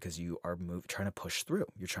complications because you are trying to push through,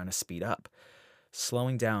 you're trying to speed up.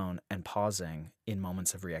 Slowing down and pausing in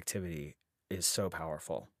moments of reactivity is so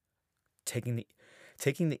powerful. Taking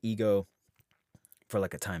the ego for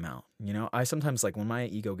like a timeout. I sometimes, like, when my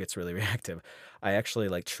ego gets really reactive, I actually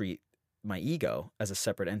like treat my ego as a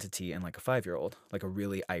separate entity and like a 5-year-old, like a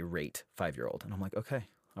really irate 5-year-old. And I'm like, okay,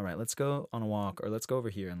 all right, let's go on a walk, or let's go over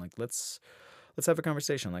here and like let's have a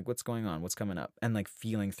conversation, like what's going on, what's coming up, and like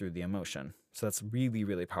feeling through the emotion. So that's really,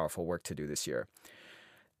 really powerful work to do this year.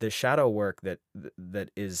 The shadow work that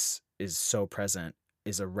is so present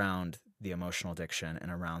is around the emotional addiction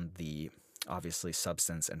and around the obviously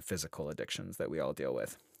substance and physical addictions that we all deal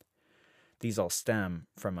with. These all stem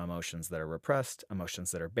from emotions that are repressed, emotions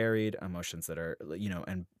that are buried, emotions that are,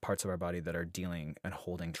 and parts of our body that are dealing and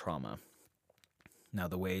holding trauma. Now,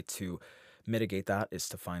 the way to mitigate that is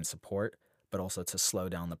to find support, but also to slow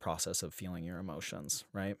down the process of feeling your emotions,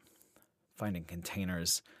 right? Finding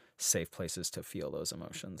containers, safe places to feel those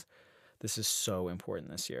emotions. This is so important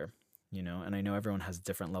this year, and I know everyone has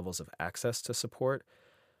different levels of access to support.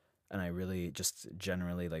 And I really just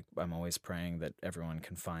generally, like, I'm always praying that everyone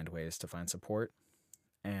can find ways to find support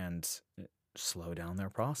and slow down their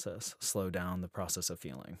process, slow down the process of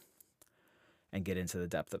feeling, and get into the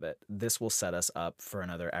depth of it. This will set us up for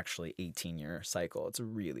another actually 18-year cycle. It's a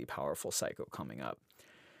really powerful cycle coming up.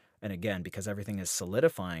 And again, because everything is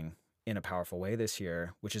solidifying in a powerful way this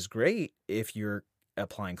year, which is great if you're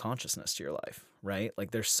applying consciousness to your life, right?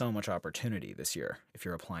 Like, there's so much opportunity this year if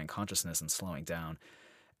you're applying consciousness and slowing down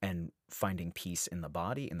and finding peace in the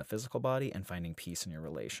body, in the physical body, and finding peace in your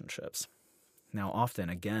relationships. Now, often,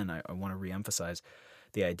 again, I want to reemphasize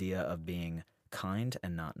the idea of being kind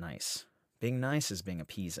and not nice. Being nice is being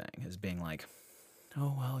appeasing, is being like,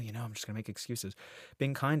 oh, well, I'm just going to make excuses.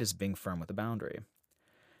 Being kind is being firm with a boundary.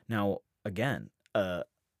 Now, again,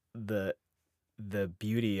 the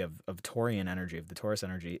beauty of Taurian energy, of the Taurus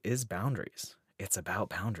energy, is boundaries. It's about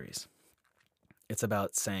boundaries. It's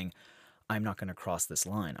about saying, I'm not going to cross this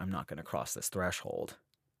line. I'm not going to cross this threshold.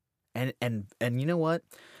 And you know what?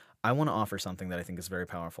 I want to offer something that I think is very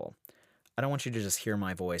powerful. I don't want you to just hear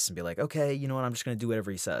my voice and be like, okay, you know what? I'm just going to do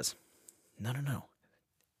whatever he says. No.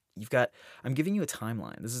 I'm giving you a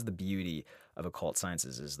timeline. This is the beauty of occult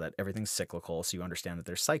sciences, is that everything's cyclical. So you understand that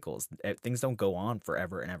there's cycles. Things don't go on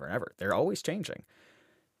forever and ever and ever. They're always changing.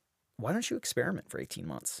 Why don't you experiment for 18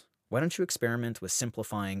 months? Why don't you experiment with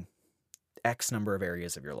simplifying X number of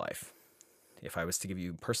areas of your life? If I was to give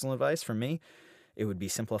you personal advice from me, it would be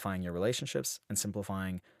simplifying your relationships and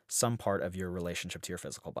simplifying some part of your relationship to your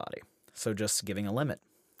physical body. So just giving a limit,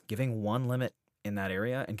 giving one limit in that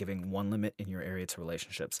area and giving one limit in your area to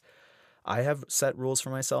relationships. I have set rules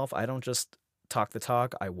for myself. I don't just talk the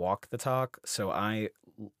talk, I walk the talk. So I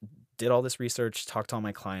did all this research, talked to all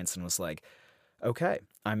my clients, and was like, okay,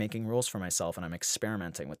 I'm making rules for myself and I'm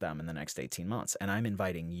experimenting with them in the next 18 months. And I'm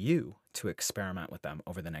inviting you to experiment with them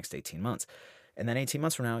over the next 18 months. And then 18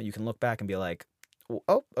 months from now, you can look back and be like,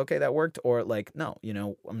 oh, okay, that worked. Or like, no,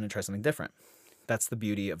 I'm going to try something different. That's the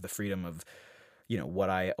beauty of the freedom of, what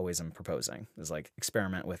I always am proposing is like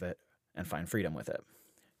experiment with it and find freedom with it.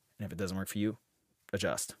 And if it doesn't work for you,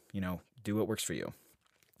 adjust, do what works for you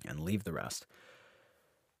and leave the rest.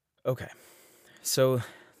 Okay. So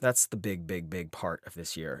that's the big, big, big part of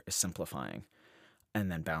this year, is simplifying,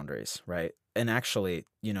 and then boundaries, right? And actually,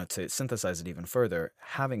 to synthesize it even further,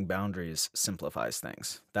 having boundaries simplifies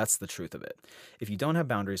things. That's the truth of it. If you don't have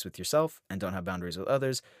boundaries with yourself and don't have boundaries with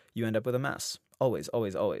others, you end up with a mess. Always,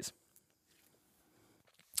 always, always.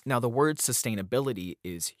 Now, the word sustainability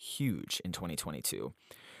is huge in 2022.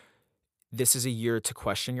 This is a year to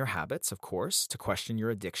question your habits, of course, to question your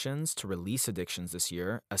addictions, to release addictions this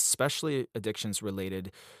year, especially addictions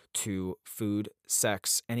related to food,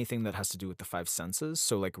 sex, anything that has to do with the five senses.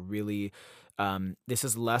 So, like, really, this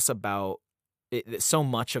is less about so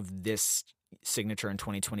much of this signature in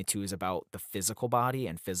 2022 is about the physical body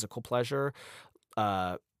and physical pleasure,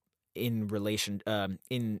 uh, in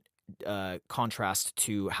contrast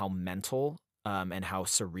to how mental and how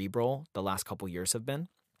cerebral the last couple years have been.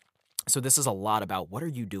 So this is a lot about what are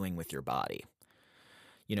you doing with your body?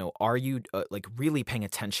 Are you like really paying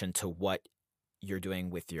attention to what you're doing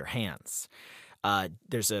with your hands?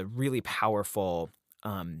 There's a really powerful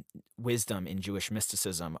wisdom in Jewish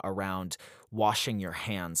mysticism around washing your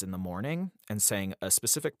hands in the morning and saying a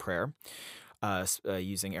specific prayer.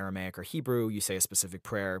 Using Aramaic or Hebrew, you say a specific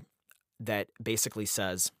prayer that basically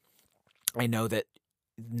says, I know that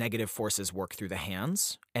negative forces work through the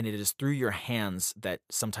hands, and it is through your hands that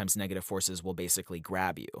sometimes negative forces will basically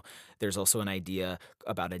grab you. There's also an idea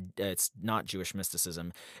about it's not Jewish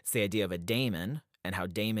mysticism, it's the idea of a daemon and how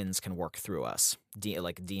daemons can work through us,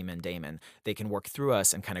 like daemon. They can work through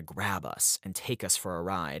us and kind of grab us and take us for a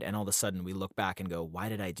ride, and all of a sudden we look back and go, why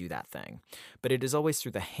did I do that thing? But it is always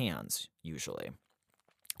through the hands, usually.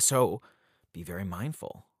 So be very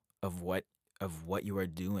mindful of what you are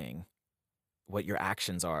doing, what your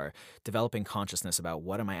actions are, developing consciousness about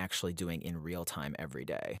what am I actually doing in real time every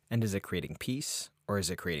day. And is it creating peace or is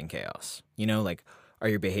it creating chaos? Like, are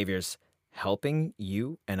your behaviors helping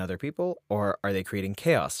you and other people, or are they creating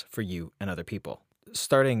chaos for you and other people? To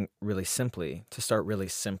start really simply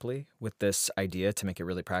with this idea, to make it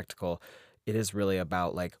really practical, it is really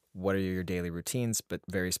about, like, what are your daily routines, but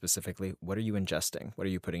very specifically, what are you ingesting? What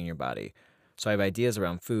are you putting in your body? So I have ideas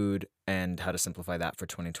around food and how to simplify that for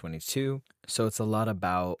 2022. So it's a lot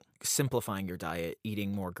about simplifying your diet,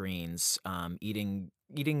 eating more greens, eating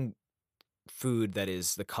food that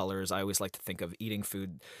is the colors. I always like to think of eating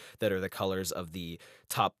food that are the colors of the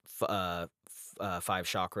top five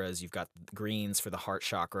chakras. You've got greens for the heart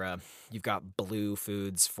chakra. You've got blue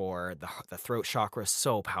foods for the throat chakra.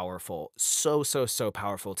 So powerful. So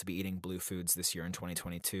powerful to be eating blue foods this year in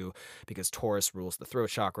 2022 because Taurus rules the throat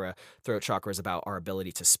chakra. Throat chakra is about our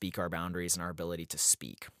ability to speak our boundaries and our ability to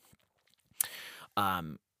speak,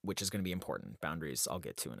 which is going to be important. Boundaries I'll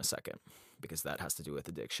get to in a second because that has to do with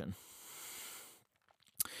addiction.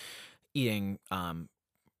 Eating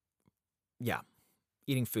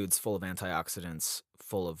foods full of antioxidants,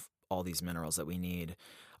 full of all these minerals that we need.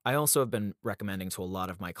 I also have been recommending to a lot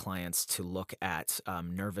of my clients to look at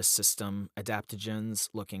nervous system adaptogens,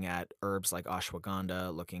 looking at herbs like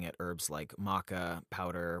ashwagandha, looking at herbs like maca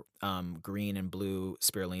powder, green and blue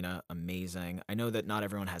spirulina, amazing. I know that not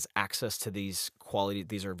everyone has access to these quality.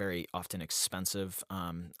 These are very often expensive.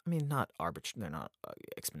 They're not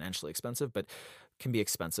exponentially expensive, but can be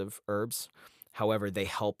expensive herbs. However, they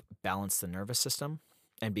help balance the nervous system.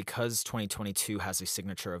 And because 2022 has a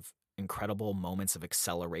signature of incredible moments of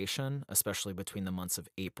acceleration, especially between the months of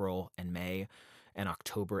April and May and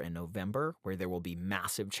October and November, where there will be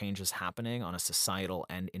massive changes happening on a societal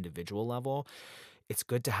and individual level, it's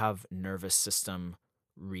good to have nervous system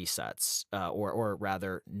resets, or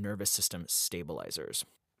rather nervous system stabilizers.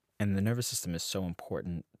 And the nervous system is so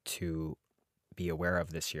important to be aware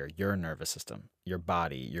of this year. Your nervous system, your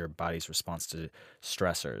body's response to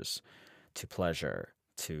stressors, to pleasure,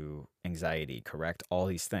 to anxiety, correct? All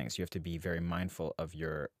these things. You have to be very mindful of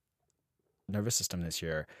your nervous system this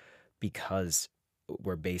year because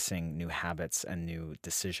we're basing new habits and new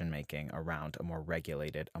decision making around a more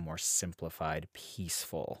regulated, a more simplified,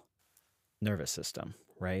 peaceful nervous system,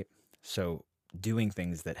 right? So doing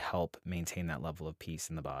things that help maintain that level of peace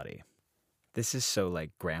in the body. This is so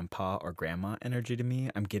like grandpa or grandma energy to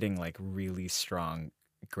me. I'm getting like really strong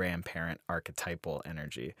grandparent archetypal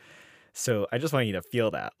energy. So I just want you to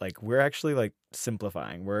feel that. Like, we're actually like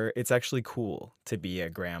simplifying. It's actually cool to be a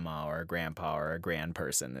grandma or a grandpa or a grand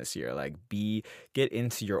person this year. Like, get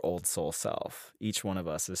into your old soul self. Each one of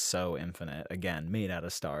us is so infinite, again, made out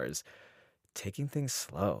of stars. Taking things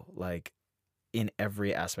slow, like in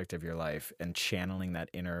every aspect of your life, and channeling that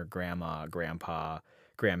inner grandma, grandpa,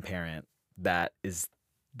 grandparent. That's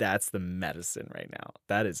the medicine right now.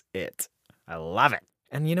 That is it. I love it.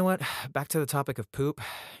 And you know what? Back to the topic of poop.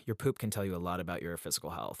 Your poop can tell you a lot about your physical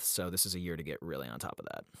health. So this is a year to get really on top of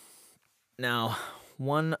that. Now,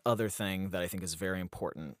 one other thing that I think is very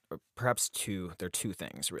important, or perhaps they're two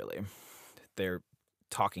things really. They're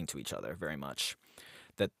talking to each other very much,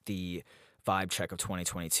 that the vibe check of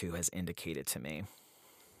 2022 has indicated to me,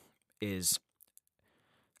 is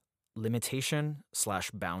limitation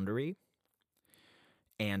 / boundary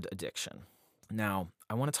and addiction. Now,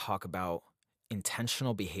 I want to talk about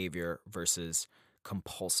intentional behavior versus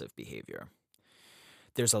compulsive behavior.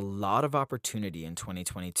 There's a lot of opportunity in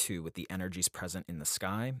 2022 with the energies present in the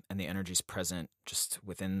sky and the energies present just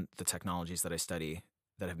within the technologies that I study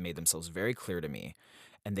that have made themselves very clear to me.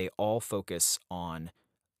 And they all focus on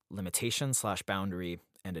limitation slash boundary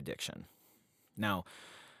and addiction. Now,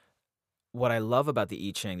 what I love about the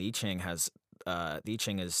I Ching has the I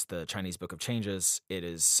Ching is the Chinese Book of Changes. It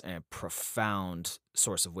is a profound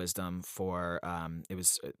source of wisdom for it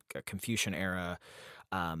was a Confucian era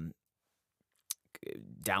um,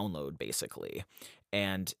 download basically,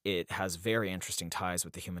 and it has very interesting ties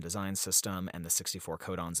with the human design system and the 64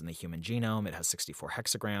 codons in the human genome. It has 64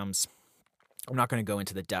 hexagrams. I'm not going to go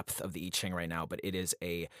into the depth of the I Ching right now, but it is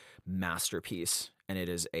a masterpiece and it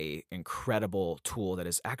is a incredible tool that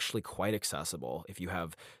is actually quite accessible. If you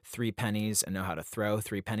have 3 pennies and know how to throw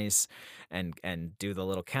 3 pennies and do the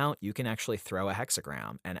little count, you can actually throw a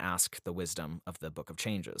hexagram and ask the wisdom of the Book of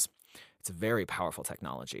Changes. It's a very powerful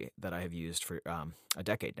technology that I have used for a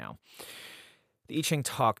decade now. The I Ching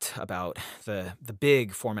talked about the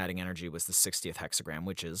big formatting energy was the 60th hexagram,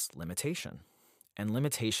 which is limitation. And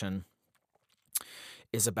limitation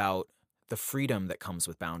is about the freedom that comes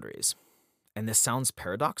with boundaries. And this sounds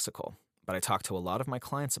paradoxical, but I talk to a lot of my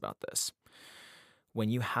clients about this. When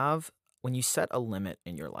you set a limit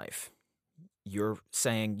in your life, you're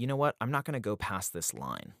saying, you know what, I'm not going to go past this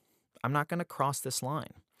line. I'm not going to cross this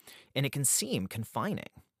line. And it can seem confining,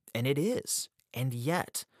 and it is. And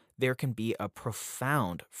yet, there can be a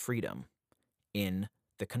profound freedom in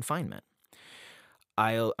the confinement.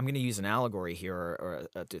 I'm going to use an allegory here or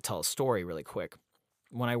to tell a story really quick.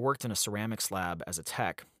 When I worked in a ceramics lab as a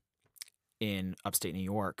tech in upstate New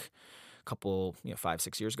York a couple,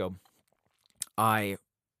 5-6 years ago, I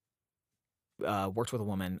worked with a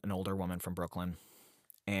woman, an older woman from Brooklyn,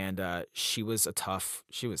 and she was tough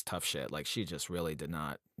shit. Like, she just really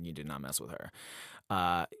you did not mess with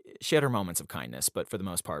her. She had her moments of kindness, but for the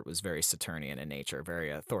most part was very Saturnian in nature, very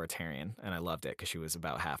authoritarian, and I loved it because she was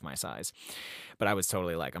about half my size. But I was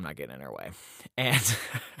totally like, I'm not getting in her way. And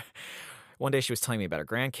one day she was telling me about her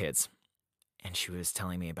grandkids, and she was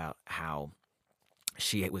telling me about how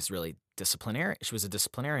she was really disciplinarian. She was a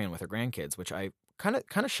disciplinarian with her grandkids, which I kind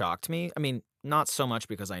of shocked me. I mean, not so much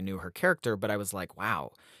because I knew her character, but I was like,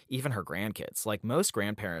 wow, even her grandkids. Like, most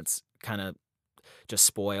grandparents kind of just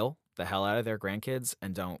spoil the hell out of their grandkids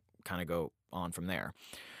and don't kind of go on from there.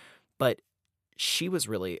 But she was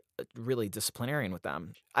really, really disciplinarian with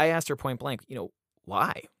them. I asked her point blank,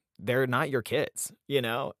 why? They're not your kids,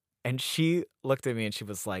 And she looked at me and she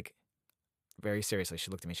was like, very seriously,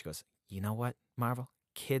 she looked at me, she goes, you know what, Marvel?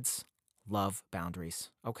 Kids love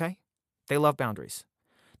boundaries, okay? They love boundaries.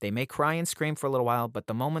 They may cry and scream for a little while, but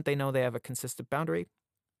the moment they know they have a consistent boundary,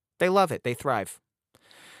 they love it. They thrive.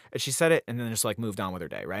 And she said it and then just moved on with her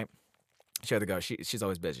day, right? She had to go. She's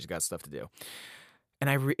always busy. She's got stuff to do. And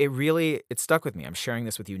it stuck with me. I'm sharing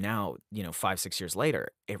this with you now, 5-6 years later.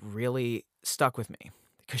 It really stuck with me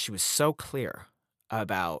because she was so clear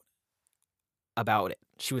about it.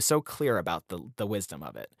 She was so clear about the wisdom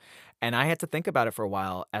of it. And I had to think about it for a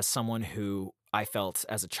while as someone who I felt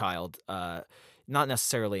as a child, not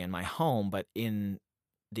necessarily in my home, but in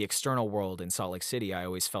the external world in Salt Lake City, I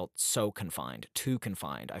always felt so confined, too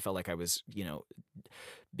confined. I felt like I was,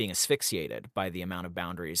 being asphyxiated by the amount of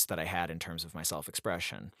boundaries that I had in terms of my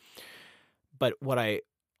self-expression. But what I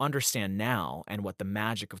understand now and what the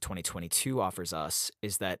magic of 2022 offers us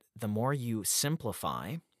is that the more you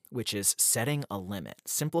simplify, which is setting a limit.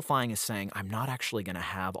 Simplifying is saying, I'm not actually going to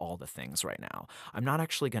have all the things right now. I'm not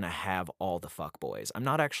actually going to have all the fuckboys. I'm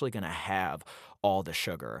not actually going to have all the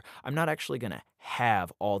sugar. I'm not actually going to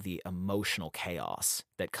have all the emotional chaos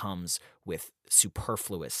that comes with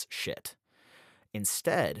superfluous shit.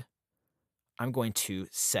 Instead, I'm going to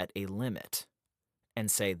set a limit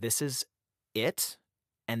and say, this is it,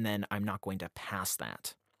 and then I'm not going to pass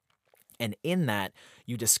that. And in that,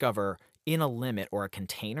 you discover, in a limit or a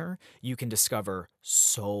container, you can discover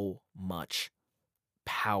so much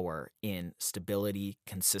power in stability,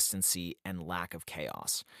 consistency, and lack of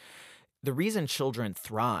chaos. The reason children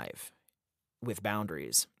thrive with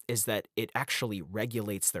boundaries is that it actually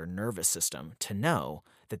regulates their nervous system to know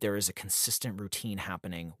that there is a consistent routine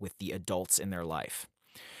happening with the adults in their life.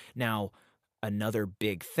 Now, another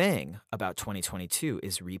big thing about 2022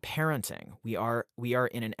 is reparenting. We are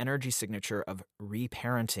in an energy signature of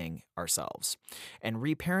reparenting ourselves. And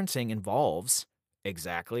reparenting involves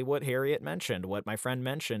exactly what Harriet mentioned, what my friend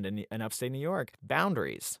mentioned in upstate New York,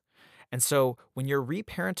 boundaries. And so when you're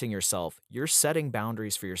reparenting yourself, you're setting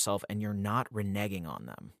boundaries for yourself and you're not reneging on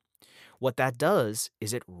them. What that does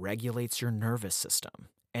is it regulates your nervous system.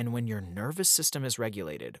 And when your nervous system is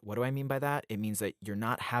regulated, what do I mean by that? It means that you're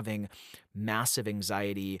not having massive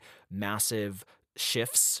anxiety, massive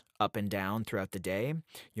shifts up and down throughout the day.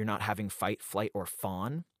 You're not having fight, flight, or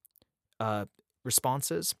fawn uh,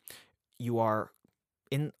 responses. You are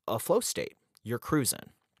in a flow state. You're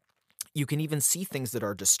cruising. You can even see things that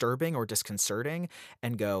are disturbing or disconcerting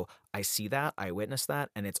and go, I see that, I witness that,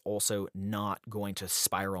 and it's also not going to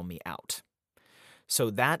spiral me out. So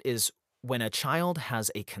that is when a child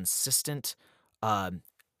has a consistent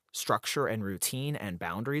structure and routine and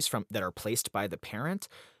boundaries that are placed by the parent,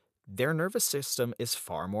 their nervous system is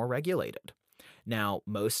far more regulated. Now,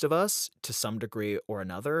 most of us, to some degree or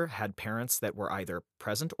another, had parents that were either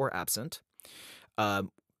present or absent.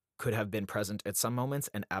 Could have been present at some moments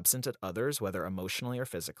and absent at others, whether emotionally or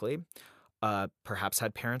physically. Perhaps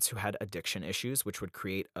had parents who had addiction issues, which would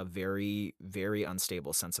create a very, very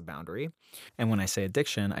unstable sense of boundary. And when I say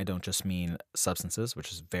addiction, I don't just mean substances,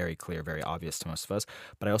 which is very clear, very obvious to most of us,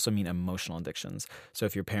 but I also mean emotional addictions. So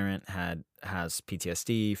if your parent has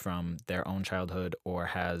PTSD from their own childhood or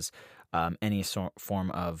has any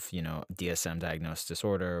form of, DSM diagnosed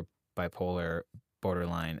disorder, bipolar,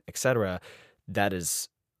 borderline, etc., that is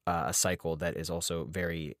a cycle that is also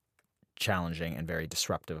very challenging and very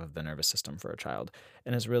disruptive of the nervous system for a child,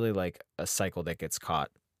 and is really like a cycle that gets caught,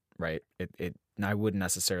 right? I wouldn't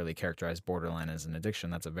necessarily characterize borderline as an addiction.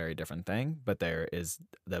 That's a very different thing, but there is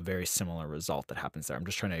the very similar result that happens there. I'm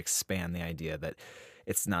just trying to expand the idea that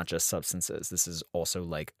it's not just substances. This is also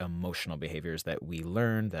like emotional behaviors that we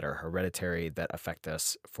learn, that are hereditary, that affect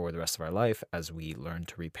us for the rest of our life as we learn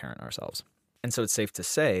to reparent ourselves. And so it's safe to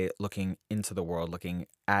say, looking into the world, looking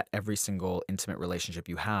at every single intimate relationship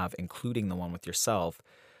you have, including the one with yourself,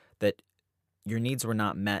 that your needs were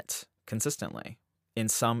not met consistently in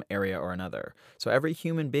some area or another. So every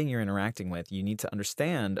human being you're interacting with, you need to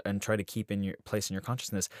understand and try to keep in your place in your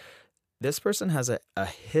consciousness. This person has a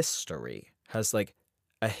history, has like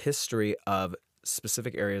a history of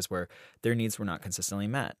specific areas where their needs were not consistently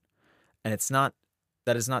met. And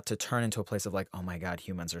that is not to turn into a place of like, oh my God,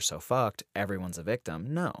 humans are so fucked, everyone's a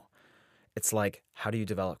victim. No. It's like, how do you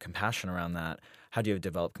develop compassion around that? How do you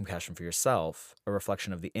develop compassion for yourself? A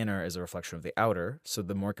reflection of the inner is a reflection of the outer. So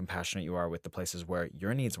the more compassionate you are with the places where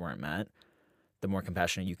your needs weren't met, the more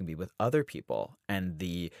compassionate you can be with other people, and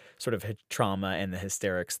the sort of trauma and the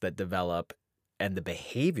hysterics that develop and the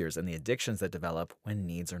behaviors and the addictions that develop when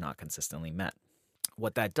needs are not consistently met.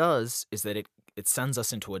 What that does is that it sends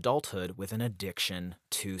us into adulthood with an addiction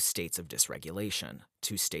to states of dysregulation,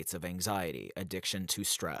 to states of anxiety, addiction to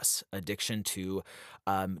stress, addiction to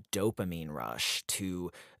dopamine rush, to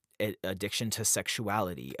addiction to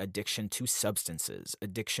sexuality, addiction to substances,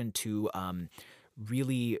 addiction to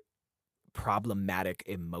really problematic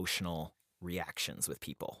emotional reactions with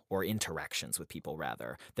people, or interactions with people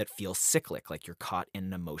rather, that feel cyclic, like you're caught in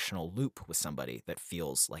an emotional loop with somebody that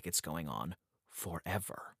feels like it's going on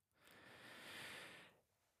forever.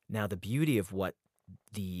 Now, the beauty of what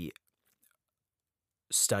the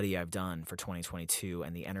study I've done for 2022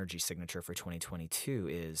 and the energy signature for 2022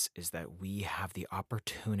 is that we have the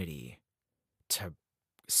opportunity to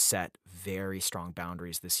set very strong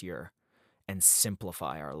boundaries this year and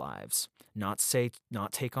simplify our lives. Not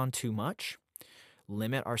take on too much,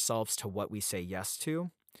 limit ourselves to what we say yes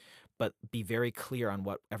to, but be very clear on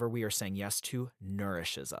whatever we are saying yes to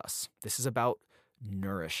nourishes us. This is about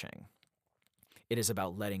nourishing. It is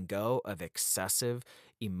about letting go of excessive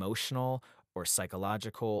emotional or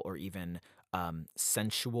psychological or even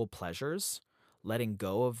sensual pleasures, letting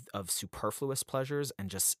go of superfluous pleasures, and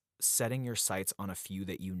just setting your sights on a few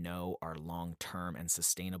that you know are long-term and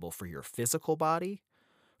sustainable for your physical body,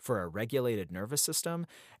 for a regulated nervous system,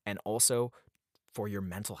 and also for your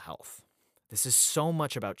mental health. This is so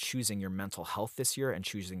much about choosing your mental health this year and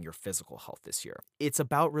choosing your physical health this year. It's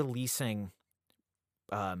about releasing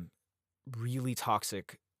really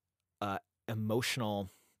toxic emotional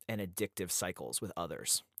and addictive cycles with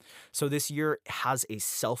others. So this year has a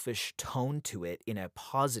selfish tone to it in a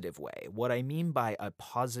positive way. What I mean by a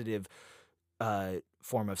positive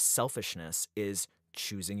form of selfishness is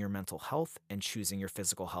choosing your mental health and choosing your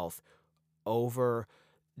physical health over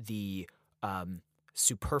the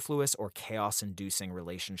superfluous or chaos-inducing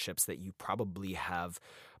relationships that you probably have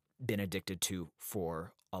been addicted to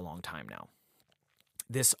for a long time now.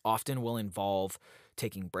 This often will involve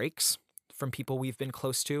taking breaks from people we've been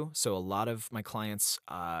close to. So a lot of my clients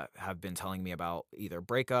have been telling me about either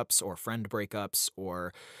breakups or friend breakups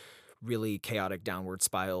or really chaotic downward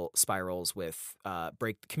spirals with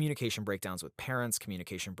communication breakdowns with parents,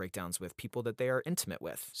 communication breakdowns with people that they are intimate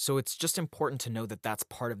with. So it's just important to know that that's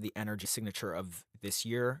part of the energy signature of this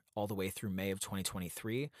year all the way through May of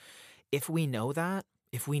 2023. If we know that,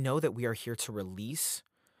 if we know that we are here to release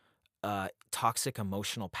toxic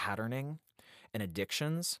emotional patterning and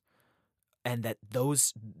addictions, and that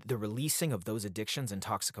the releasing of those addictions and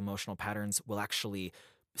toxic emotional patterns will actually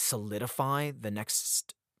solidify the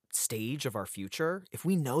next stage of our future, if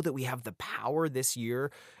we know that we have the power this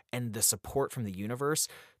year and the support from the universe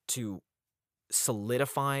to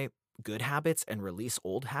solidify good habits and release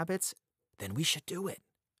old habits, then we should do it.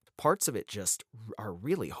 Parts of it just are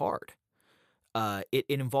really hard. It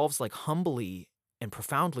involves like humbly and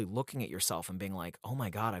profoundly looking at yourself and being like, oh my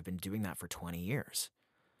God, I've been doing that for 20 years.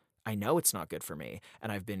 I know it's not good for me,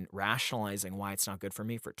 and I've been rationalizing why it's not good for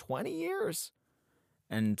me for 20 years.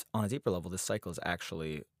 And on a deeper level, this cycle is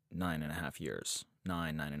actually 9.5 years,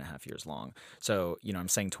 9.5 years long. So, I'm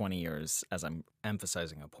saying 20 years as I'm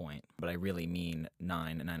emphasizing a point, but I really mean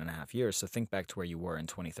 9.5 years. So think back to where you were in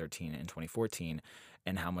 2013 and 2014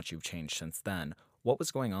 and how much you've changed since then. What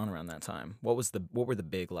was going on around that time? What were the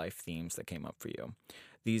big life themes that came up for you?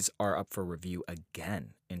 These are up for review again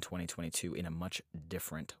in 2022 in a much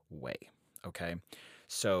different way, okay?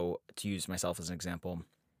 So to use myself as an example,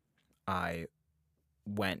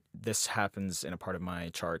 this happens in a part of my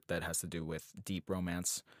chart that has to do with deep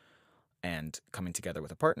romance and coming together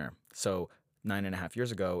with a partner. So 9.5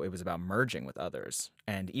 years ago, it was about merging with others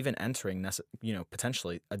and even entering,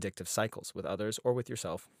 potentially addictive cycles with others or with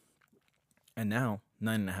yourself. And now,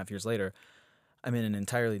 9.5 years later, I'm in an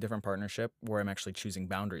entirely different partnership where I'm actually choosing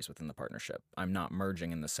boundaries within the partnership. I'm not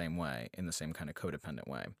merging in the same way, in the same kind of codependent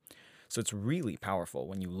way. So it's really powerful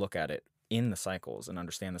when you look at it in the cycles and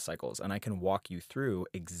understand the cycles. And I can walk you through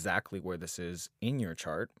exactly where this is in your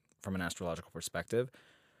chart from an astrological perspective.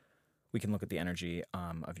 We can look at the energy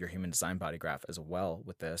of your human design body graph as well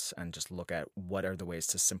with this and just look at what are the ways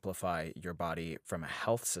to simplify your body from a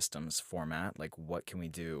health systems format. Like what can we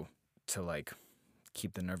do to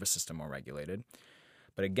keep the nervous system more regulated?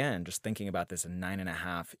 But again, just thinking about this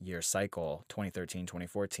 9.5 year cycle, 2013,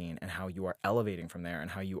 2014, and how you are elevating from there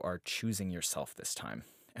and how you are choosing yourself this time.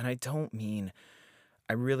 And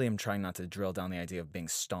I really am trying not to drill down the idea of being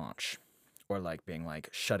staunch or being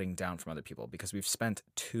shutting down from other people, because we've spent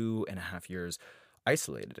 2.5 years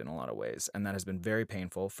isolated in a lot of ways. And that has been very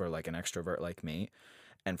painful for an extrovert like me.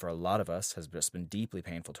 And for a lot of us has just been deeply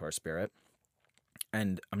painful to our spirit.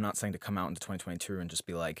 And I'm not saying to come out into 2022 and just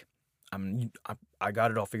be like, I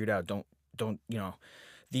got it all figured out. Don't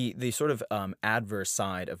the sort of adverse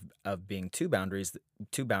side of being too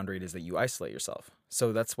boundaried is that you isolate yourself.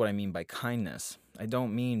 So that's what I mean by kindness. I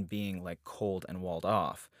don't mean being cold and walled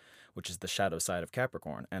off, which is the shadow side of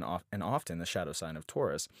Capricorn, and often the shadow sign of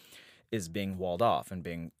Taurus is being walled off and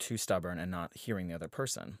being too stubborn and not hearing the other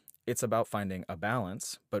person. It's about finding a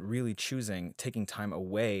balance, but really taking time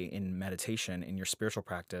away in meditation, in your spiritual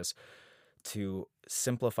practice, to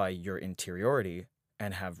simplify your interiority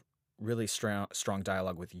and have really strong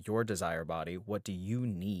dialogue with your desire body. What do you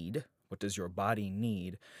need? What does your body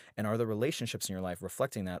need? And are the relationships in your life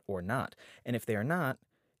reflecting that or not? And if they are not,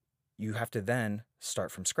 you have to then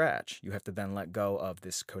start from scratch. You have to then let go of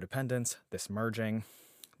this codependence, this merging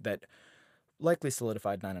that likely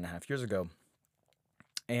solidified 9.5 years ago.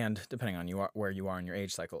 And depending on where you are in your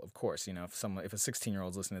age cycle, of course, if a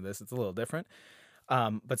 16-year-old's listening to this, it's a little different,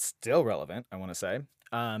 but still relevant, I want to say.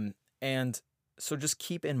 And so just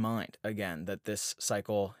keep in mind, again, that this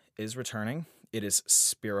cycle is returning. It is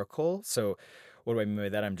spherical. So what do I mean by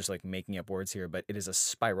that? I'm just making up words here, but it is a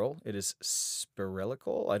spiral. It is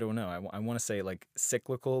spiralical. I don't know. I want to say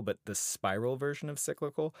cyclical, but the spiral version of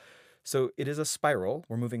cyclical. So it is a spiral.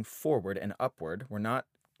 We're moving forward and upward. We're not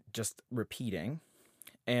just repeating.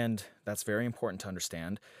 And that's very important to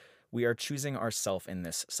understand. We are choosing ourself in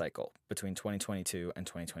this cycle between 2022 and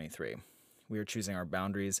 2023. We are choosing our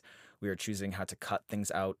boundaries. We are choosing how to cut things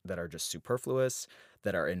out that are just superfluous,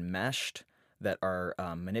 that are enmeshed, that are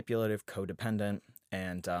manipulative, codependent,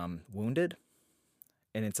 and wounded.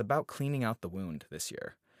 And it's about cleaning out the wound this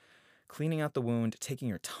year. Cleaning out the wound, taking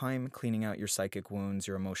your time, cleaning out your psychic wounds,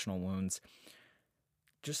 your emotional wounds,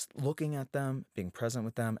 just looking at them, being present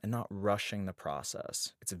with them, and not rushing the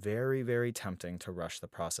process. It's very, very tempting to rush the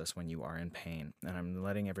process when you are in pain. And I'm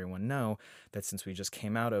letting everyone know that since we just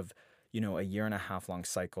came out of, a 1.5 year long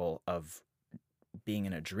cycle of being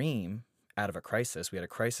in a dream out of a crisis, we had a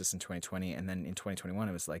crisis in 2020, and then in 2021,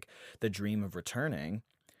 it was the dream of returning.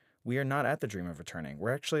 We are not at the dream of returning.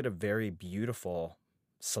 We're actually at a very beautiful,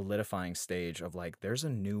 solidifying stage of there's a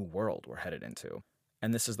new world we're headed into.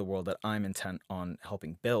 And this is the world that I'm intent on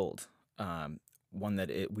helping build, one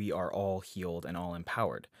that we are all healed and all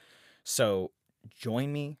empowered. So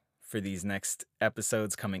join me for these next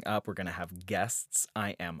episodes coming up. We're going to have guests.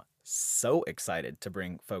 I am so excited to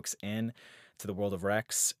bring folks in to the world of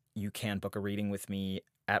Rex. You can book a reading with me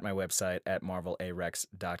at my website at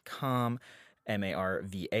marvelarex.com,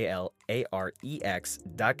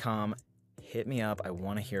 marvalarex.com. Hit me up. I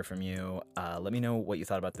want to hear from you. Let me know what you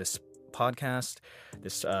thought about this podcast,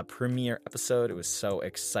 this premiere episode. It was so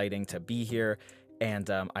exciting to be here, and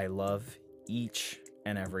I love each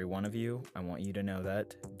and every one of you. I want you to know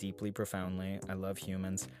that deeply, profoundly. I love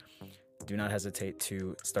humans. Do not hesitate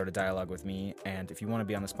to start a dialogue with me, and if you want to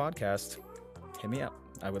be on this podcast, hit me up.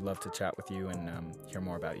 I would love to chat with you and hear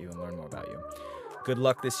more about you and learn more about you. Good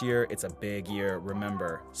luck this year. It's a big year.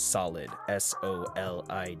 Remember, solid,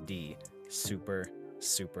 SOLID, super,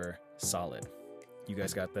 super solid. You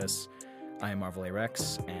guys got this. I am Marvel A.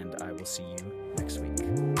 Rex, and I will see you next week.